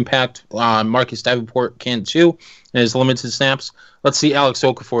make an impact. Marcus Davenport can too in his limited snaps. Let's see Alex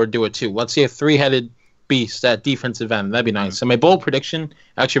Okafor do it too. Let's see a 3-headed beast at defensive end. That'd be nice. So my bold prediction,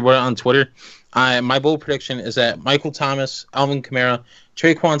 I actually wrote it on Twitter. My bold prediction is that Michael Thomas, Alvin Kamara,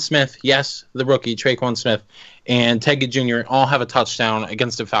 Traquan Smith, yes, the rookie Traquan Smith, and Ted Ginn Jr. all have a touchdown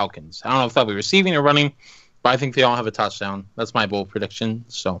against the Falcons. I don't know if they'll be receiving or running, but I think they all have a touchdown. That's my bold prediction.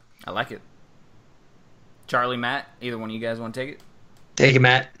 So I like it. Charlie, Matt, either one of you guys want to take it? Take it,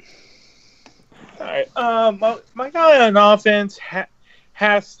 Matt. All right. My guy on offense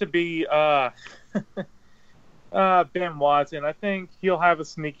has to be Ben Watson. I think he'll have a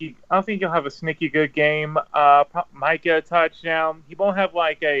sneaky good game. Might get a touchdown. He won't have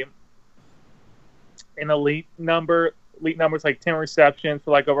like an elite number. Elite numbers like 10 receptions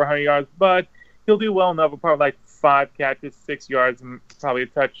for like over 100 yards, but he'll do well enough. Probably like 5 catches, 6 yards, and probably a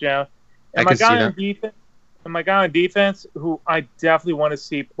touchdown. And my guy on defense, And my guy on defense, who I definitely want to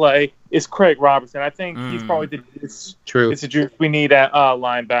see play, is Craig Robertson. I think he's probably it's the juice we need at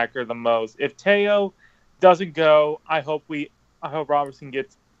linebacker the most. If Teo doesn't go, I hope Robertson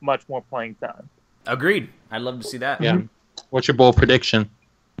gets much more playing time. Agreed. I'd love to see that. Yeah. What's your bold prediction?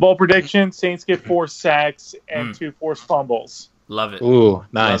 Bold prediction: Saints get 4 sacks and 2 forced fumbles. Love it. Ooh,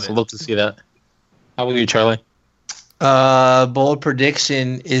 nice. I'd love to see that. How about you, Charlie? Bold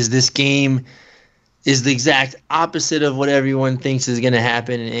prediction is this game is the exact opposite of what everyone thinks is going to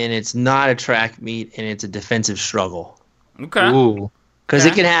happen, and it's not a track meet, and it's a defensive struggle. Okay. Ooh. Because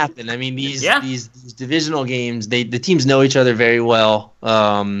it can happen. I mean, these divisional games, the teams know each other very well.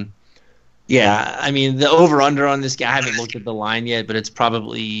 Yeah, I mean, the over-under on this guy, I haven't looked at the line yet, but it's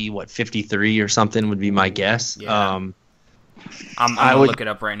probably, 53 or something would be my guess. Yeah. I'm going to look it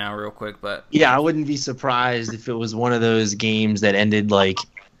up right now real quick. But yeah, I wouldn't be surprised if it was one of those games that ended like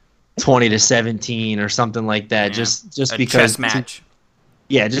 20-17 or something like that. Yeah. Just a because chess match.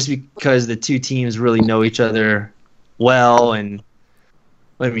 just because the two teams really know each other well. And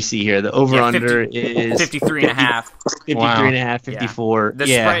let me see here. The over-under is 53 and a half. 53 and a half, 54.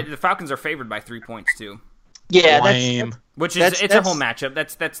 Yeah. The Falcons are favored by 3 points too. Yeah, it's a home matchup.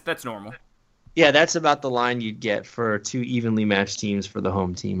 That's normal. Yeah, that's about the line you'd get for 2 evenly matched teams for the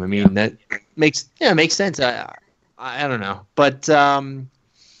home team. I mean, that makes sense. I don't know, but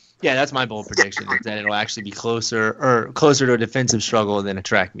yeah, that's my bold prediction is that it'll actually be closer to a defensive struggle than a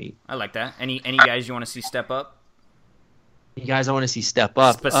track meet. I like that. Any guys you want to see step up? You guys I want to see step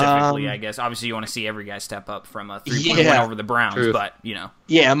up. Specifically, I guess. Obviously, you want to see every guy step up from a 3-point win over the Browns, but,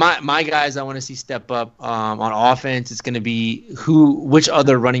 Yeah, my guys I want to see step up on offense. It's going to be which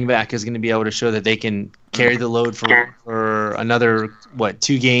other running back is going to be able to show that they can carry the load for another,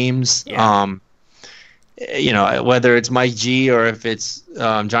 2 games. Yeah. Whether it's Mike G or if it's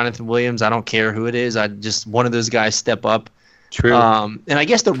Jonathan Williams, I don't care who it is. I just one of those guys step up. True. And I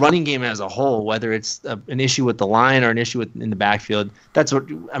guess the running game as a whole, whether it's an issue with the line or an issue in the backfield, that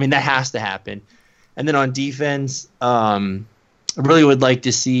has to happen. And then on defense, I really would like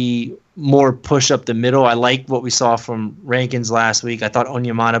to see more push up the middle. I like what we saw from Rankins last week. I thought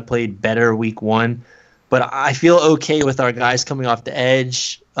Onyemata played better week 1, but I feel okay with our guys coming off the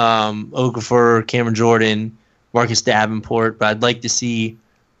edge, Okafor, Cameron Jordan, Marcus Davenport, but I'd like to see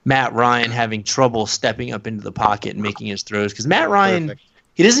Matt Ryan having trouble stepping up into the pocket and making his throws, because Matt Ryan,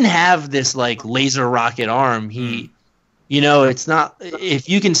 he doesn't have this like laser rocket arm. It's not, if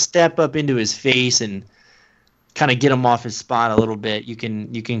you can step up into his face and kind of get him off his spot a little bit, you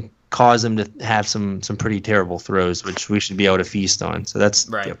can cause him to have some pretty terrible throws, which we should be able to feast on. So that's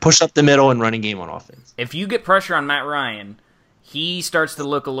right. Push up the middle and running game on offense. If you get pressure on Matt Ryan, he starts to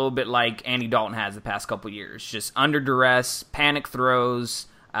look a little bit like Andy Dalton has the past couple years, just under duress, panic throws.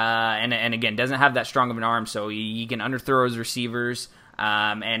 And again, doesn't have that strong of an arm, so he can underthrow his receivers.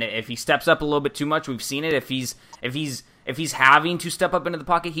 And if he steps up a little bit too much, we've seen it. If he's having to step up into the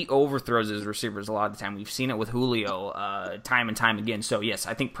pocket, he overthrows his receivers a lot of the time. We've seen it with Julio time and time again. So yes,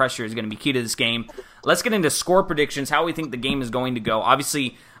 I think pressure is going to be key to this game. Let's get into score predictions. How we think the game is going to go.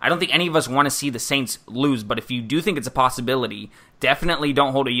 Obviously, I don't think any of us want to see the Saints lose, but if you do think it's a possibility, definitely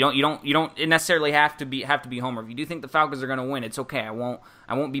don't hold it. You don't necessarily have to be homer. If you do think the Falcons are going to win, it's okay. I won't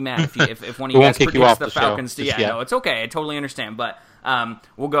be mad if one of you guys predicts the Falcons to. Yeah, no, it's okay. I totally understand. But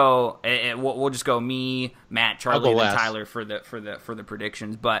we'll just go me, Matt, Charlie, and then Tyler for the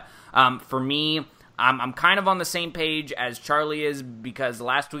predictions. But for me, I'm kind of on the same page as Charlie is, because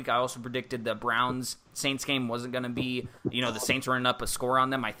last week I also predicted the Browns-Saints game wasn't going to be, the Saints running up a score on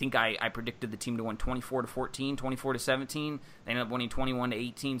them. I think I predicted the team to win 24-14, 24-17. They ended up winning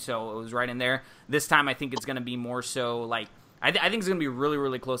 21-18, so it was right in there. This time I think it's going to be more so like, I think it's going to be a really,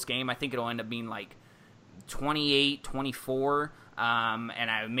 really close game. I think it'll end up being like 28-24,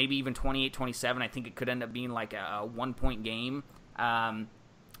 and maybe even 28-27. I think it could end up being like a 1-point game.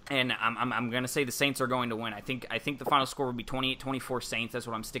 And I'm going to say the Saints are going to win. I think the final score will be 28-24 Saints. That's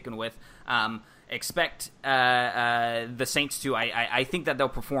what I'm sticking with. Expect the Saints to. I think that they'll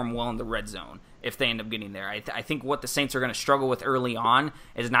perform well in the red zone if they end up getting there. I think what the Saints are going to struggle with early on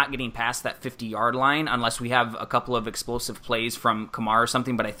is not getting past that 50-yard line unless we have a couple of explosive plays from Kamara or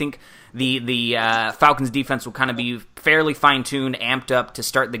something. But I think the Falcons defense will kind of be fairly fine-tuned, amped up to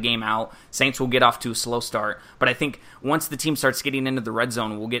start the game out. Saints will get off to a slow start. But I think once the team starts getting into the red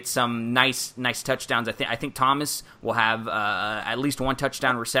zone, we'll get some nice touchdowns. I think Thomas will have at least 1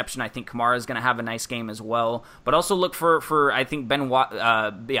 touchdown reception. I think Kamara is going to have a nice game as well. But also look for I think Ben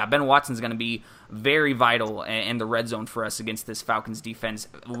Watson's going to be very vital in the red zone for us against this Falcons defense.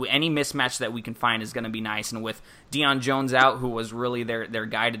 Any mismatch that we can find is going to be nice. And with Deion Jones out, who was really their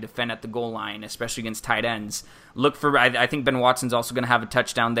guy to defend at the goal line, especially against tight ends, look for. I think Ben Watson's also going to have a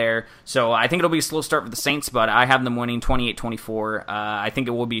touchdown there. So I think it'll be a slow start for the Saints, but I have them winning 28-24. I think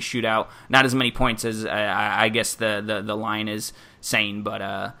it will be a shootout. Not as many points as I guess the line is saying,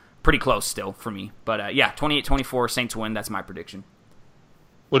 but pretty close still for me. But yeah, 28-24, Saints win. That's my prediction.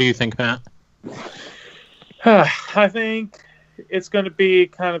 What do you think, Matt? I think it's going to be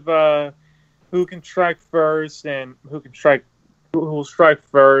kind of who can strike first and who will strike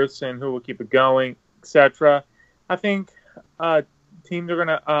first and who will keep it going, etc. I think teams are going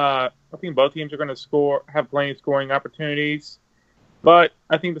to. I think both teams are going to have plenty of scoring opportunities, but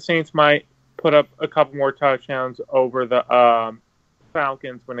I think the Saints might put up a couple more touchdowns over the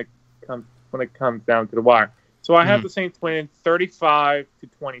Falcons when it comes down to the wire. So I have the Saints winning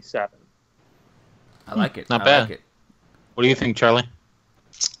 35-27. I like it. Not bad. Like it. What do you think, Charlie?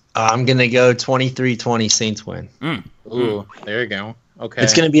 I'm going to go 23-20 Saints win. Ooh, there you go. Okay.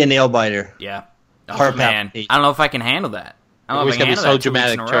 It's going to be a nail biter. Yeah. Heart man. palpitation. I don't know if I can handle that. I don't know Always if I got can to be handle so that 2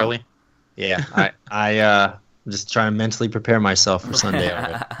 weeks in dramatic, a row. Charlie. Yeah, I'm just trying to mentally prepare myself for Sunday.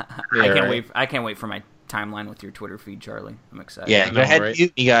 I can't wait for my timeline with your Twitter feed, Charlie. I'm excited. Yeah, go ahead and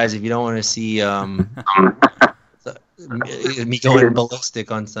mute me, guys, if you don't want to see me going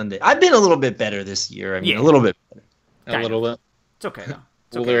ballistic on Sunday. I've been a little bit better this year. I mean, a little bit better. A little bit. It's okay, though.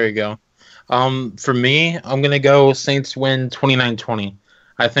 Well, there you go. For me, I'm going to go Saints win 29-20.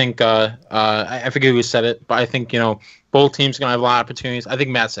 I think, I forget who said it, but I think, both teams are going to have a lot of opportunities. I think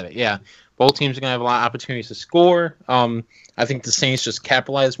Matt said it, yeah. Both teams are going to have a lot of opportunities to score. I think the Saints just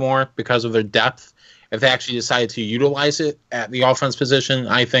capitalize more because of their depth. If they actually decide to utilize it at the offense position,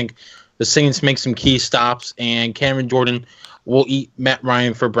 I think the Saints make some key stops, and Cameron Jordan will eat Matt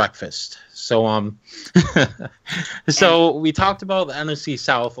Ryan for breakfast. So, so we talked about the NFC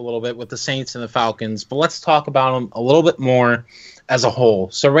South a little bit with the Saints and the Falcons, but let's talk about them a little bit more as a whole.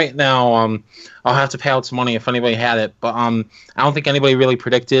 So right now, I'll have to pay out some money if anybody had it, but I don't think anybody really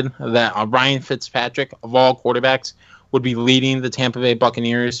predicted that Ryan Fitzpatrick, of all quarterbacks, would be leading the Tampa Bay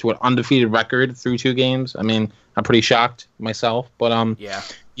Buccaneers to an undefeated record through 2 games. I mean, I'm pretty shocked myself, but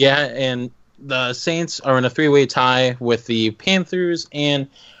yeah, and the Saints are in a 3-way tie with the Panthers and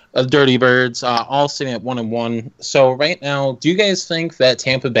the Dirty Birds, all sitting at 1-1. So right now, do you guys think that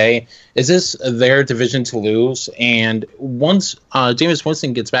Tampa Bay, is this their division to lose? And once Jameis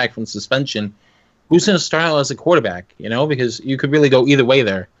Winston gets back from suspension, who's going to start out as a quarterback? Because you could really go either way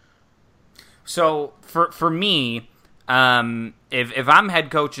there. So for me, if I'm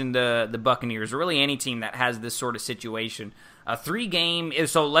head coaching the Buccaneers, or really any team that has this sort of situation, a 3-game.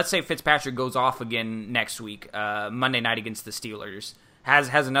 So let's say Fitzpatrick goes off again next week, Monday night against the Steelers.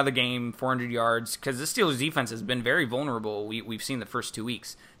 Has another game, 400 yards, because the Steelers' defense has been very vulnerable. We've seen the first 2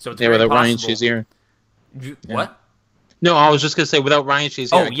 weeks, so it's very possible. Ryan Shazier. What? No, I was just gonna say without Ryan Shazier.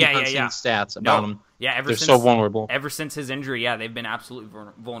 Oh, I keep on seeing stats about him. Yeah, they're so vulnerable. Ever since his injury, they've been absolutely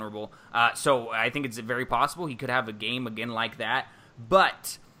vulnerable. So I think it's very possible he could have a game again like that.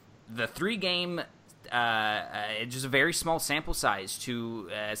 But the 3-game. It's just a very small sample size to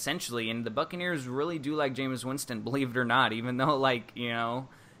essentially, and the Buccaneers really do like Jameis Winston, believe it or not, even though,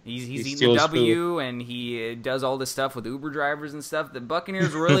 he's eating the W and he does all this stuff with Uber drivers and stuff. The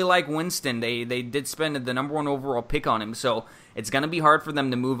Buccaneers really like Winston. They did spend the number 1 overall pick on him, so it's going to be hard for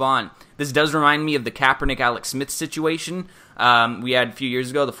them to move on. This does remind me of the Kaepernick-Alex Smith situation. We had a few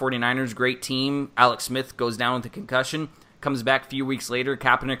years ago, the 49ers, great team. Alex Smith goes down with a concussion. Comes back a few weeks later.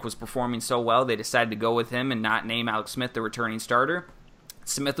 Kaepernick was performing so well, they decided to go with him and not name Alex Smith the returning starter.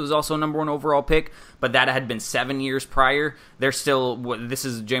 Smith was also number 1 overall pick, but that had been 7 years prior. This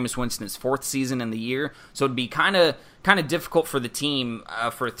is Jameis Winston's 4th season in the year, so it'd be kind of difficult for the team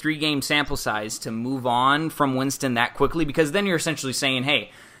for a 3-game sample size to move on from Winston that quickly, because then you're essentially saying, hey,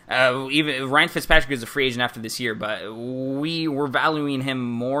 even Ryan Fitzpatrick is a free agent after this year, but we were valuing him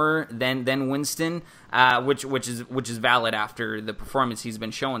more than Winston, which is valid after the performance he's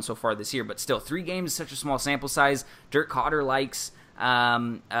been showing so far this year. But still, 3 games is such a small sample size. Dirk Cotter likes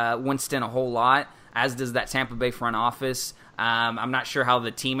Winston a whole lot, as does that Tampa Bay front office. I'm not sure how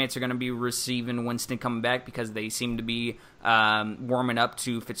the teammates are going to be receiving Winston coming back, because they seem to be warming up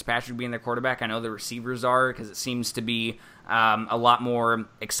to Fitzpatrick being their quarterback. I know the receivers are, because it seems to be a lot more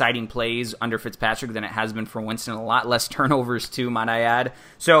exciting plays under Fitzpatrick than it has been for Winston. A lot less turnovers, too, might I add.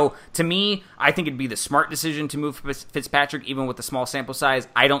 So, to me, I think it'd be the smart decision to move Fitzpatrick, even with the small sample size.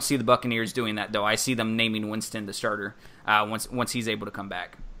 I don't see the Buccaneers doing that, though. I see them naming Winston the starter once he's able to come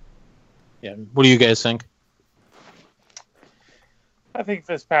back. Yeah. What do you guys think? I think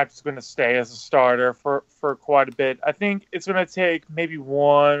Fitzpatrick's going to stay as a starter for quite a bit. I think it's going to take maybe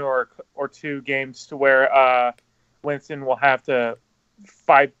one or two games to where Winston will have to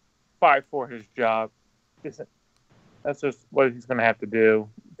fight for his job. That's just what he's going to have to do.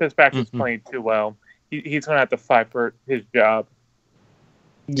 Fitzpatrick's playing too well. He's going to have to fight for his job.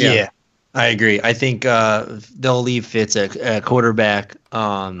 Yeah, I agree. I think they'll leave Fitz at quarterback.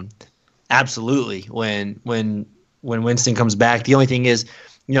 Absolutely. When Winston comes back, the only thing is,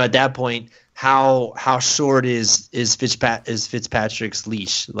 at that point, how short is Fitzpatrick's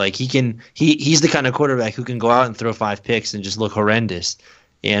leash? Like he's the kind of quarterback who can go out and throw 5 picks and just look horrendous,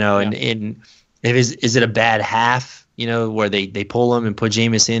 and is it a bad half? Where they pull him and put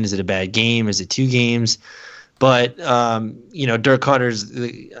Jameis in? Is it a bad game? Is it 2 games? But Dirk Cutter's.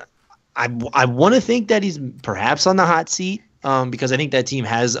 I want to think that he's perhaps on the hot seat because I think that team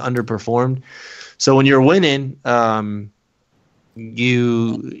has underperformed. So when you're winning,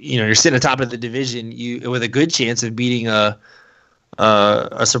 you're sitting atop of the division, with a good chance of beating a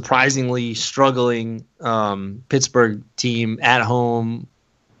surprisingly struggling Pittsburgh team at home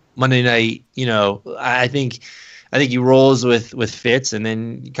Monday night. I think he rolls with Fitz, and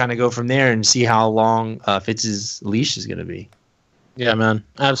then you kind of go from there and see how long Fitz's leash is going to be. Yeah, man,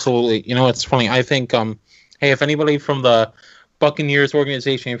 absolutely. It's funny. I think, hey, if anybody from the Buccaneers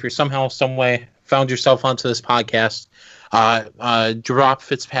organization, if you're somehow, some way found yourself onto this podcast, drop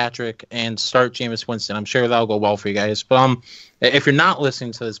Fitzpatrick and start Jameis Winston. I'm sure that'll go well for you guys. But if you're not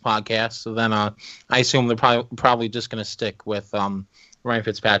listening to this podcast, so then I assume they're probably just going to stick with Ryan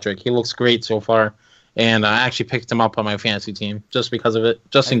Fitzpatrick. He looks great so far. And I actually picked him up on my fantasy team just because of it,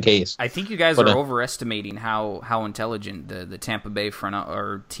 just in case. I think you guys are overestimating how intelligent the Tampa Bay front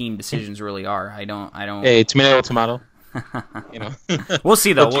or team decisions really are. I don't. Hey, tomato. We'll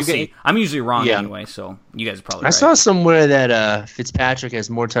see though. We'll see. I'm usually wrong anyway, so you guys are probably. I saw somewhere that Fitzpatrick has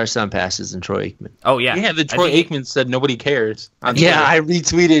more touchdown passes than Troy Aikman. Oh yeah. Yeah, Troy Aikman said nobody cares. I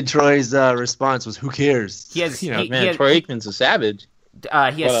retweeted Troy's response was, "Who cares?" He has, Troy Aikman's a savage.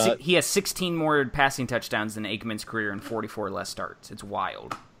 He has 16 more passing touchdowns than Aikman's career and 44 less starts. It's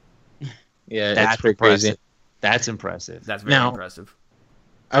wild. Yeah, that's pretty crazy. That's impressive. That's very impressive.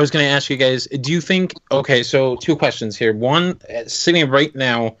 I was going to ask you guys, do you think, okay, so 2 questions here. One, sitting right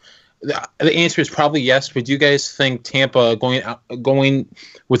now, the answer is probably yes, but do you guys think Tampa going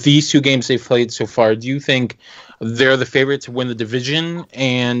with these 2 games they've played so far, do you think they're the favorite to win the division?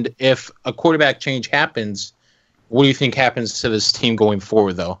 And if a quarterback change happens, what do you think happens to this team going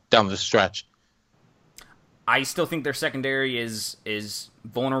forward, though, down the stretch? I still think their secondary is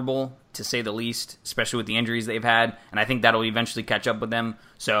vulnerable, to say the least, especially with the injuries they've had, and I think that'll eventually catch up with them.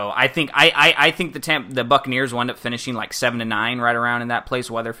 So I think the Buccaneers will end up finishing like 7-9, right around in that place,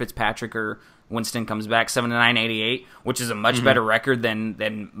 whether Fitzpatrick or Winston comes back, 7-9, 88, which is a much better record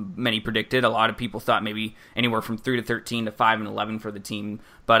than many predicted. A lot of people thought maybe anywhere from 3-13 to 5-11 for the team,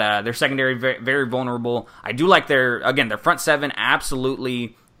 but their secondary very, very vulnerable. I do like their front 7,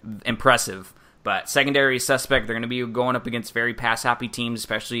 absolutely impressive. But secondary is suspect. They're going to be going up against very pass-happy teams,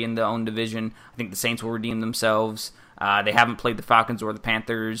 especially in their own division. I think the Saints will redeem themselves. They haven't played the Falcons or the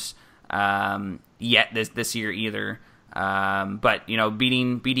Panthers yet this year either. But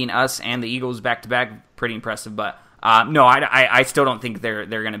beating us and the Eagles back-to-back, pretty impressive. But no, I still don't think they're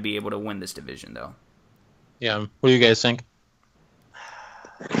going to be able to win this division, though. Yeah, what do you guys think?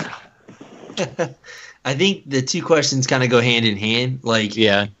 I think the 2 questions kind of go hand in hand.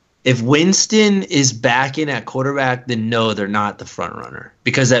 If Winston is back in at quarterback, then no, they're not the front runner,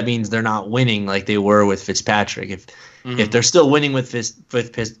 because that means they're not winning like they were with Fitzpatrick. If they're still winning with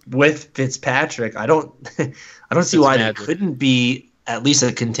Fitzpatrick, I don't see why they couldn't be at least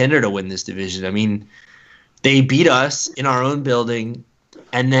a contender to win this division. I mean, they beat us in our own building,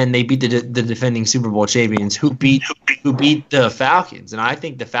 and then they beat the defending Super Bowl champions, who beat the Falcons. And I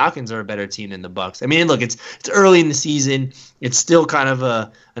think the Falcons are a better team than the Bucs. I mean, look, it's early in the season. It's still kind of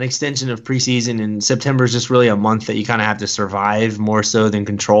an extension of preseason, and September is just really a month that you kind of have to survive more so than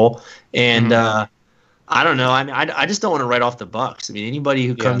control. And I don't know. I mean, I just don't want to write off the Bucs. I mean, anybody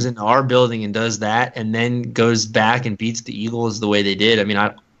who comes into our building and does that and then goes back and beats the Eagles the way they did, I mean,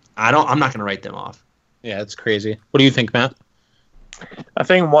 I'm not going to write them off. Yeah, it's crazy. What do you think, Matt? I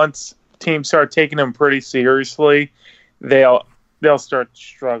think once teams start taking them pretty seriously, they'll start to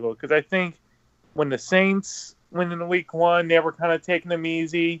struggle. Because I think when the Saints went in week 1, they were kind of taking them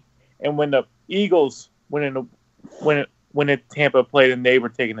easy, and when the Eagles when Tampa played, and they were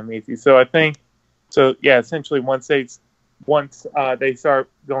taking them easy. So I think essentially once they start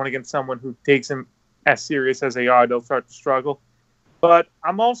going against someone who takes them as serious as they are, they'll start to struggle. But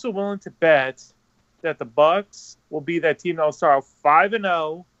I'm also willing to bet that the Bucks will be that team that will start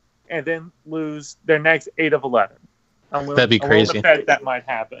 5-0 and then lose their next 8 of 11. That'd be crazy. To bet that might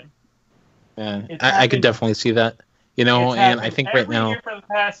happen. Yeah, I could definitely see that. And I think right now for the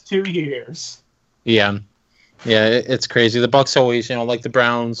past 2 years. Yeah, it's crazy. The Bucks always, like the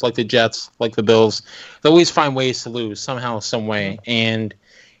Browns, like the Jets, like the Bills, they always find ways to lose somehow, some way. And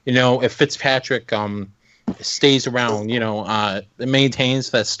if Fitzpatrick stays around,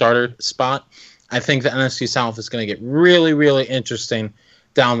 maintains that starter spot, I think the NFC South is going to get really, really interesting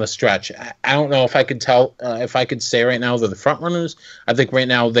down the stretch. I don't know if I could say right now they're the front runners. I think right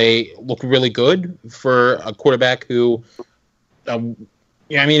now they look really good for a quarterback who, a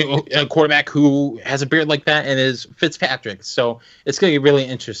quarterback who has a beard like that and is Fitzpatrick. So it's going to get really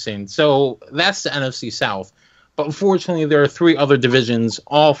interesting. So that's the NFC South. But unfortunately, there are 3 other divisions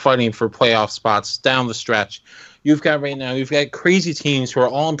all fighting for playoff spots down the stretch. You've got crazy teams who are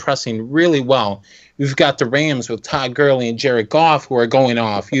all impressing really well. You've got the Rams with Todd Gurley and Jared Goff who are going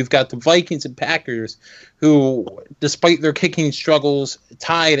off. You've got the Vikings and Packers who, despite their kicking struggles,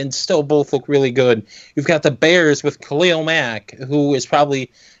 tied and still both look really good. You've got the Bears with Khalil Mack, who is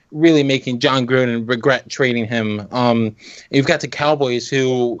probably really making John Gruden regret trading him. You've got the Cowboys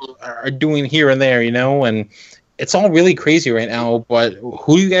who are doing here and there, and it's all really crazy right now. But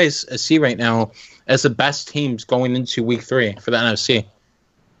who do you guys see right now as the best teams going into Week 3 for the NFC?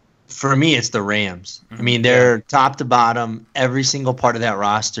 For me, it's the Rams. I mean, they're top to bottom. Every single part of that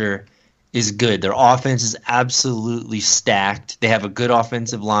roster is good. Their offense is absolutely stacked. They have a good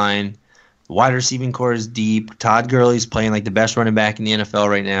offensive line. The wide receiving core is deep. Todd Gurley's playing like the best running back in the NFL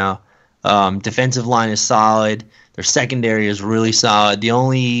right now. Defensive line is solid. Their secondary is really solid. The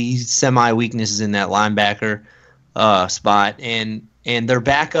only semi-weakness is in that linebacker spot. And their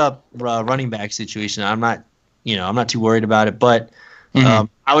backup running back situation, I'm not too worried about it. But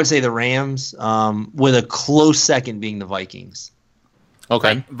I would say the Rams, with a close second being the Vikings.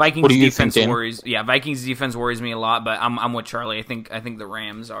 Okay. Vikings defense worries. Yeah, Vikings defense worries me a lot, but I'm with Charlie. I think the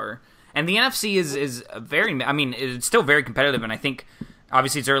Rams are, and the NFC is very. I mean, it's still very competitive, and I think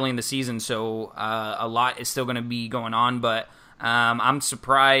obviously it's early in the season, so a lot is still going to be going on. But I'm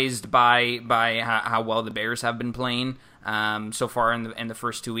surprised by how well the Bears have been playing so far in the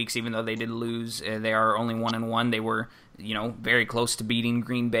first 2 weeks. Even though they did lose, they are only 1-1. They were very close to beating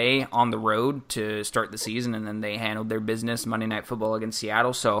Green Bay on the road to start the season, and then they handled their business Monday Night Football against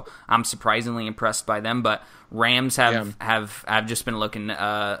Seattle. So I'm surprisingly impressed by them. But Rams have just been looking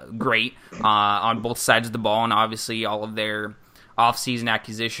great on both sides of the ball, and obviously all of their off-season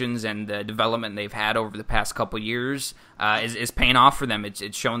acquisitions and the development they've had over the past couple years is paying off for them.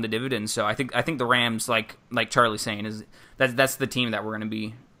 It's showing the dividends. So I think the Rams, like Charlie's saying, that's the team that we're going to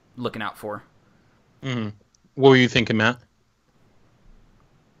be looking out for. Mm-hmm. What were you thinking, Matt?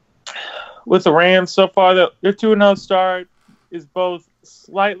 With the Rams so far, their 2-0 start is both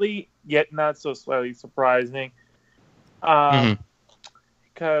slightly yet not so slightly surprising.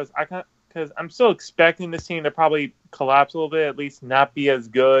 Because I'm still expecting this team to probably collapse a little bit, at least not be as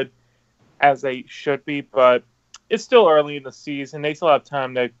good as they should be. But it's still early in the season; they still have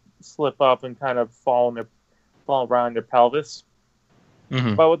time to slip up and kind of fall around their pelvis.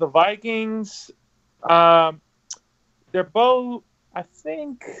 Mm-hmm. But with the Vikings, they're both. I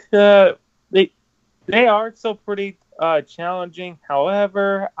think they are still pretty challenging.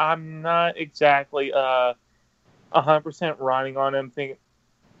 However, I'm not exactly 100% riding on them.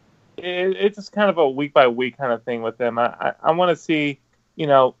 It's just kind of a week by week kind of thing with them. I want to see,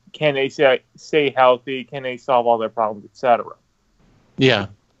 can they stay healthy? Can they solve all their problems, etc. Yeah,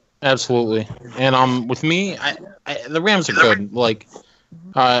 absolutely. And with me, the Rams are good. Like,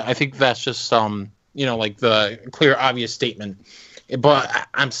 I think that's just like the clear, obvious statement. But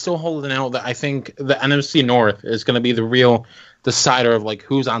I'm still holding out that I think the NFC North is going to be the real decider of like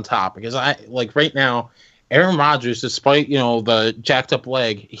who's on top, because right now, Aaron Rodgers, despite the jacked up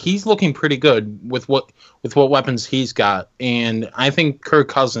leg, he's looking pretty good with what weapons he's got, and I think Kirk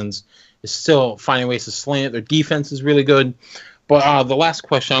Cousins is still finding ways to sling it. Their defense is really good. But the last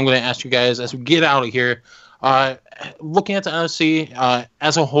question I'm going to ask you guys as we get out of here, looking at the NFC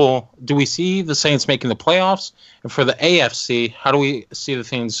as a whole, do we see the Saints making the playoffs? And for the AFC, how do we see the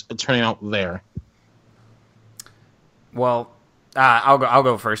things turning out there? Well, I'll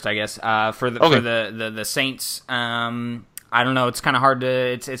go first, I guess. For the Saints, I don't know. It's kind of hard to.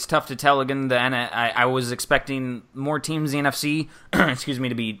 It's tough to tell. Again, I was expecting more teams in the NFC, excuse me,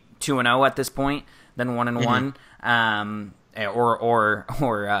 to be 2-0 at this point than 1-1, or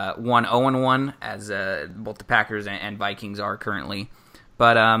 1-0-1 as both the Packers and Vikings are currently.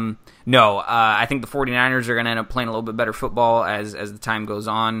 But no, I think the 49ers are going to end up playing a little bit better football as the time goes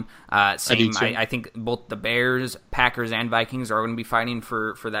on. I think both the Bears, Packers, and Vikings are going to be fighting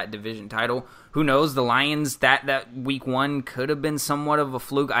for that division title. Who knows? The Lions, that week 1 could have been somewhat of a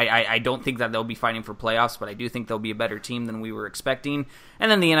fluke. I don't think that they'll be fighting for playoffs, but I do think they'll be a better team than we were expecting. And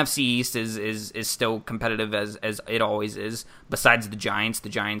then the NFC East is still competitive as it always is. Besides the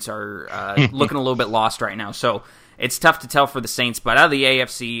Giants are looking a little bit lost right now. So it's tough to tell for the Saints. But out of the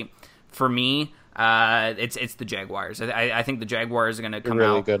AFC, for me, it's the Jaguars. I think the Jaguars are going to come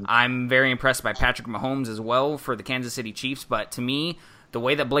really out. Good. I'm very impressed by Patrick Mahomes as well for the Kansas City Chiefs. But to me, the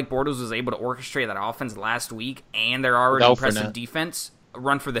way that Blake Bortles was able to orchestrate that offense last week and their already impressive defense,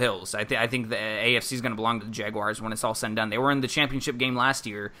 run for the hills. I think the AFC is going to belong to the Jaguars when it's all said and done. They were in the championship game last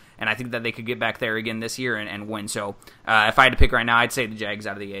year, and I think that they could get back there again this year and win. So if I had to pick right now, I'd say the Jags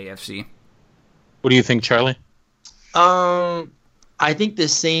out of the AFC. What do you think, Charlie? I think the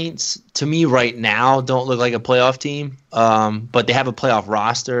Saints, to me right now, don't look like a playoff team, but they have a playoff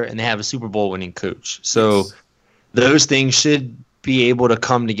roster and they have a Super Bowl winning coach. So those things should be able to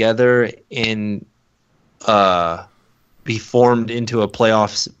come together and be formed into a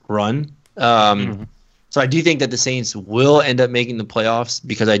playoffs run. So I do think that the Saints will end up making the playoffs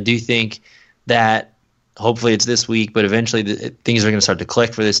because I do think that hopefully it's this week, but eventually things are going to start to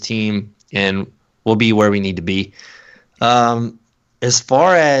click for this team and we'll be where we need to be. As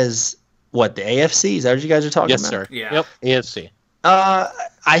far as the AFC, is that what you guys are talking about? Yes, sir. Yeah. Yep. AFC.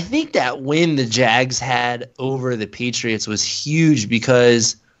 I think that win the Jags had over the Patriots was huge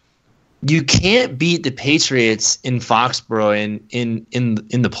because you can't beat the Patriots in Foxborough in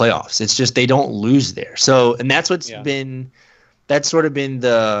the playoffs. It's just they don't lose there. So, and that's what's been sort of been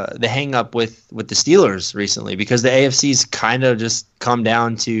the hang up with the Steelers recently because the AFC's kind of just come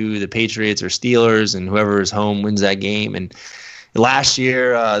down to the Patriots or Steelers and whoever is home wins that game. And last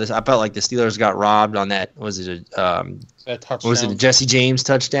year, I felt like the Steelers got robbed on that. Was it a Jesse James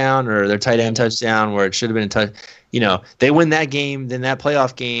touchdown or their tight end touchdown where it should have been a touch? They win that game, then that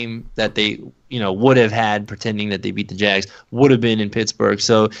playoff game that they would have had pretending that they beat the Jags would have been in Pittsburgh.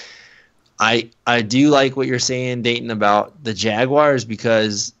 So I do like what you're saying, Dayton, about the Jaguars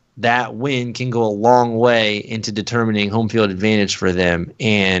because that win can go a long way into determining home field advantage for them.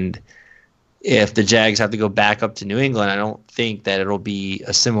 And if the Jags have to go back up to New England, I don't think that it'll be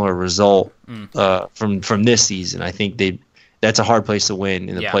a similar result from this season. I think that's a hard place to win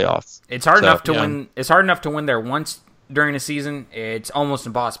in the playoffs. It's hard enough to win. It's hard enough to win there once during a season. It's almost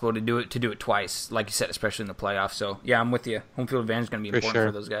impossible to do it twice, like you said, especially in the playoffs. So yeah, I'm with you. Home field advantage is going to be important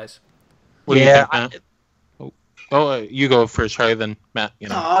for those guys. What do you think, Matt? You go first, Charlie, then Matt.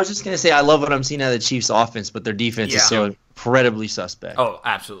 No, I was just going to say I love what I'm seeing out of the Chiefs' offense, but their defense is so incredibly suspect. Oh,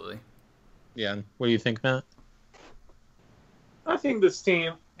 absolutely. Yeah. What do you think, Matt? I think this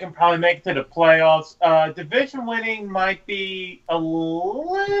team can probably make it to the playoffs. Division winning might be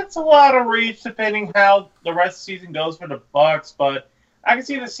it's a lot of reach depending how the rest of the season goes for the Bucs, but I can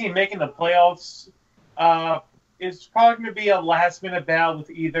see this team making the playoffs. It's probably going to be a last minute battle with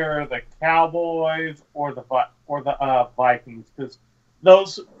either the Cowboys or the Vikings because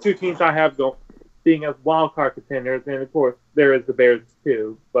those two teams I have being as wild card contenders, and of course there is the Bears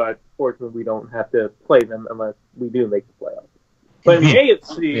too, but fortunately we don't have to play them unless we do make the playoffs. But in the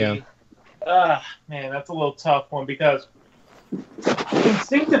AFC, man, that's a little tough one because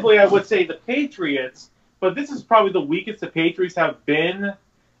instinctively I would say the Patriots, but this is probably the weakest the Patriots have been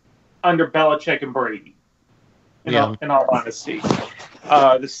under Belichick and Brady. In all honesty,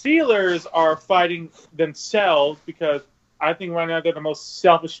 the Steelers are fighting themselves because I think right now they're the most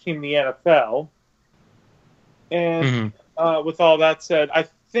selfish team in the NFL. And with all that said, I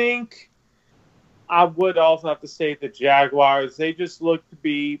think I would also have to say the Jaguars. They just look to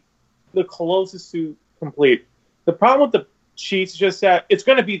be the closest to complete. The problem with the Chiefs is just that it's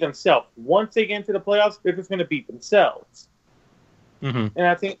going to be themselves. Once they get into the playoffs, they're just going to beat themselves. And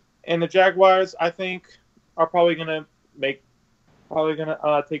the Jaguars, I think, are probably going to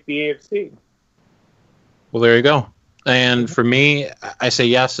take the AFC. Well, there you go. And for me, I say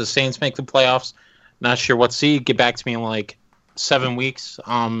yes. The Saints make the playoffs. Not sure what seed. Get back to me in like 7 weeks.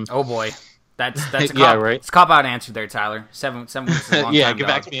 Oh boy, that's a right. It's a cop-out answer there, Tyler. 7 weeks is a long time. Get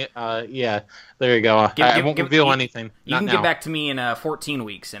back to me. There you go. I won't reveal anything. You can get back to me in 14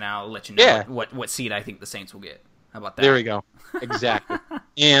 weeks, and I'll let you know what seed I think the Saints will get. How about that? There we go. Exactly.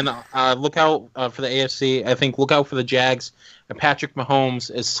 And look out for the AFC. I think look out for the Jags. And Patrick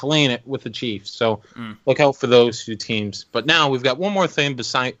Mahomes is slaying it with the Chiefs. So look out for those two teams. But now we've got one more thing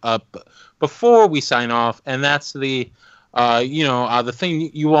before we sign off, and that's the the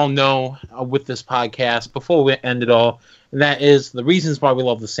thing you all know with this podcast before we end it all, and that is the reasons why we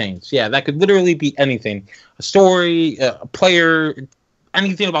love the Saints. Yeah, that could literally be anything. A story, a player,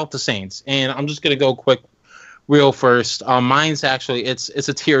 anything about the Saints. And I'm just going to go quick, real first. Mine's actually, it's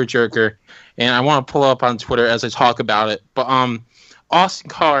a tearjerker, and I want to pull up on Twitter as I talk about it. But Austin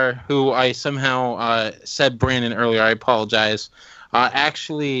Carr, who I somehow said Brandon earlier, I apologize.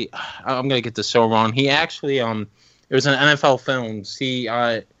 Actually, I'm going to get this so wrong. He actually, it was an NFL Films. He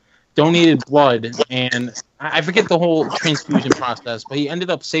donated blood, and I forget the whole transfusion process, but he ended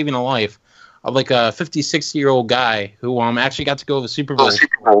up saving a life of like a 50, 60-year-old guy who actually got to go to the Super Bowl.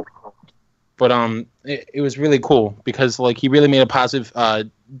 But it was really cool because like he really made a positive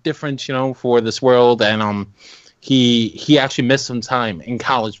difference, for this world, and he actually missed some time in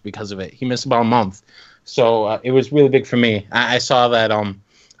college because of it. He missed about a month, so it was really big for me. I saw that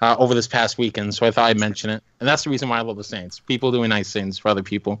over this past weekend, so I thought I'd mention it. And that's the reason why I love the Saints. People doing nice things for other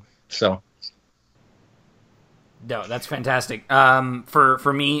people. So, no, that's fantastic.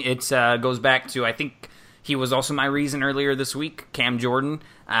 For me, it goes back to, I think he was also my reason earlier this week, Cam Jordan.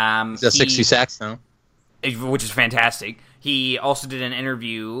 He's at 60 sacks now. Which is fantastic. He also did an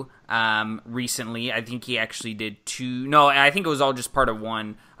interview recently. I think he actually did two. No, I think it was all just part of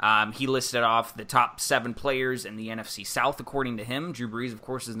one. He listed off the top 7 players in the NFC South, according to him. Drew Brees, of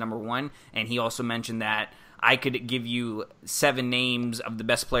course, is number 1. And he also mentioned that I could give you 7 names of the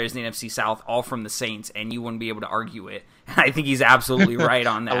best players in the NFC South, all from the Saints, and you wouldn't be able to argue it. I think he's absolutely right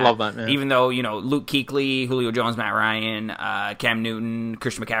on that. I love that, man. Even though, Luke Kuechly, Julio Jones, Matt Ryan, Cam Newton,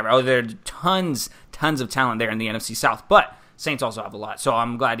 Christian McCaffrey, there are tons of talent there in the NFC South. But Saints also have a lot. So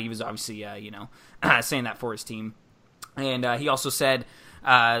I'm glad he was obviously, saying that for his team. And he also said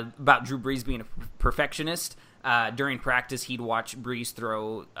about Drew Brees being a perfectionist. During practice, he'd watch Brees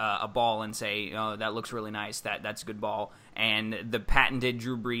throw a ball and say, "Oh, that looks really nice. That's a good ball." And the patented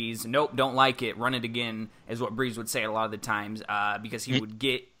Drew Brees, "Nope, don't like it. Run it again," is what Brees would say a lot of the times because he would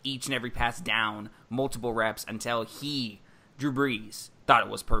get each and every pass down multiple reps until Drew Brees, thought it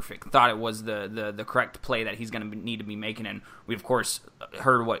was perfect, thought it was the correct play that he's going to need to be making. And we, of course,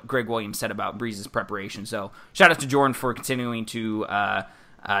 heard what Greg Williams said about Brees' preparation. So shout out to Jordan for continuing to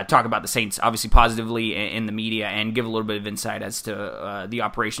talk about the Saints, obviously positively in the media, and give a little bit of insight as to the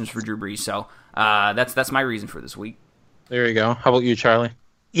operations for Drew Brees. So that's my reason for this week. There you go. How about you, Charlie?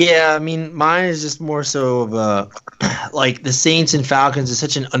 Yeah, I mean, mine is just more so of like the Saints and Falcons is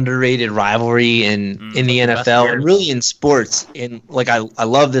such an underrated rivalry in the NFL and really in sports. And like I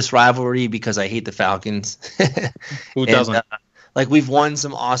love this rivalry because I hate the Falcons. Who doesn't? Like we've won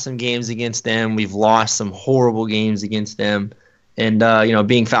some awesome games against them. We've lost some horrible games against them. And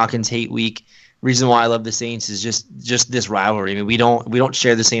being Falcons hate week, reason why I love the Saints is just this rivalry. I mean, we don't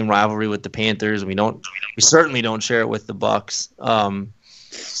share the same rivalry with the Panthers. We certainly don't share it with the Bucks.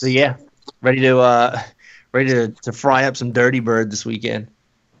 So yeah, ready to fry up some Dirty Bird this weekend.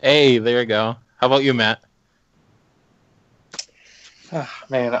 Hey, there you go. How about you, Matt?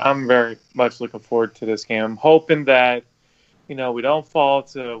 Man, I'm very much looking forward to this game. I'm hoping that we don't fall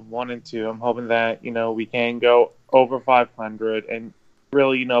to 1-2. I'm hoping that we can go over 500 and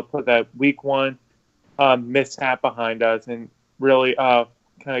really put that week 1 mishap behind us and really kind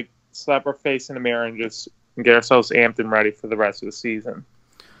of slap our face in the mirror and just get ourselves amped and ready for the rest of the season.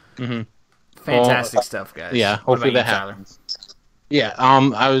 Mm-hmm. Fantastic stuff, guys. Yeah, hopefully that happens. Yeah,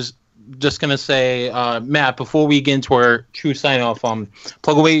 I was just gonna say, Matt, before we get into our true sign off,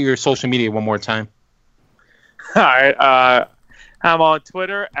 plug away your social media one more time. All right, I'm on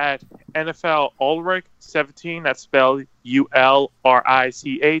Twitter at NFL Ulrich 17. That's spelled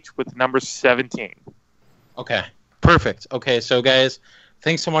ULRICH with the number 17. Okay, perfect. Okay, so guys,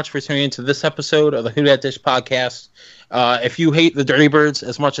 thanks so much for tuning into this episode of the Who Dat Dish podcast. If you hate the Dirty Birds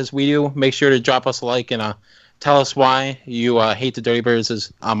as much as we do, make sure to drop us a like and tell us why you hate the Dirty Birds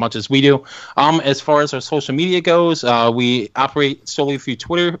as much as we do. As far as our social media goes, we operate solely through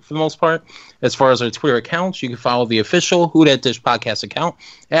Twitter for the most part. As far as our Twitter accounts, you can follow the official Who Dat Dish podcast account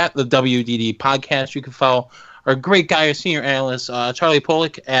at the WDD podcast. You can follow our great guy, our senior analyst, Charlie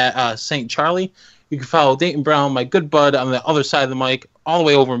Pollock at St. Charlie. You can follow Dayton Brown, my good bud, on the other side of the mic, all the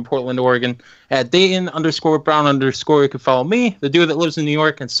way over in Portland, Oregon, at Dayton_Brown_. You can follow me, the dude that lives in New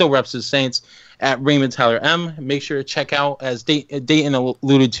York and still reps his Saints, at Raymond Tyler M. Make sure to check out, as Dayton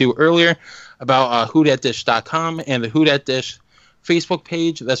alluded to earlier, about WhoDatDish.com and the Who Dat Dish Facebook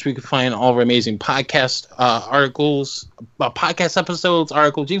page. That's where you can find all of our amazing podcast articles, podcast episodes,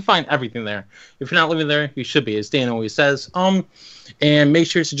 articles. You can find everything there. If you're not living there, you should be, as Dan always says. And make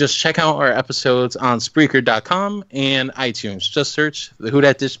sure to just check out our episodes on Spreaker.com and iTunes. Just search the Who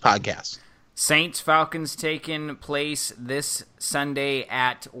Dat Dish podcast. Saints Falcons taking place this Sunday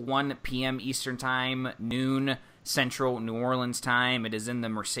at 1 p.m. Eastern Time, noon Central New Orleans time. It is in the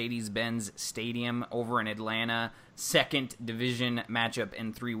Mercedes-Benz Stadium over in Atlanta. Second division matchup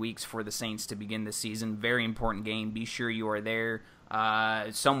in 3 weeks for the Saints to begin the season. Very important game. Be sure you are there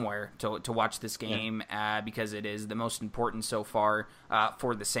somewhere to watch this game because it is the most important so far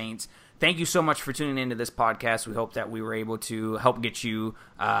for the Saints. Thank you so much for tuning into this podcast. We hope that we were able to help get you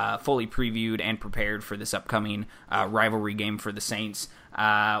fully previewed and prepared for this upcoming rivalry game for the Saints.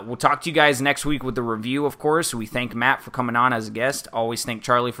 We'll talk to you guys next week with the review, of course. We thank Matt for coming on as a guest. Always thank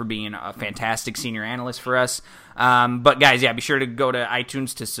Charlie for being a fantastic senior analyst for us. But guys, be sure to go to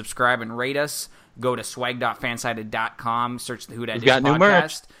iTunes to subscribe and rate us. Go to swag.fansided.com, search the Who Dat Dish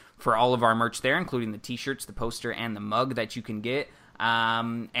podcast for all of our merch there, including the t-shirts, the poster, and the mug that you can get.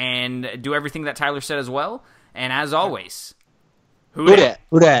 And do everything that Tyler said as well. And as always, Who Dat?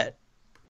 Who Dat?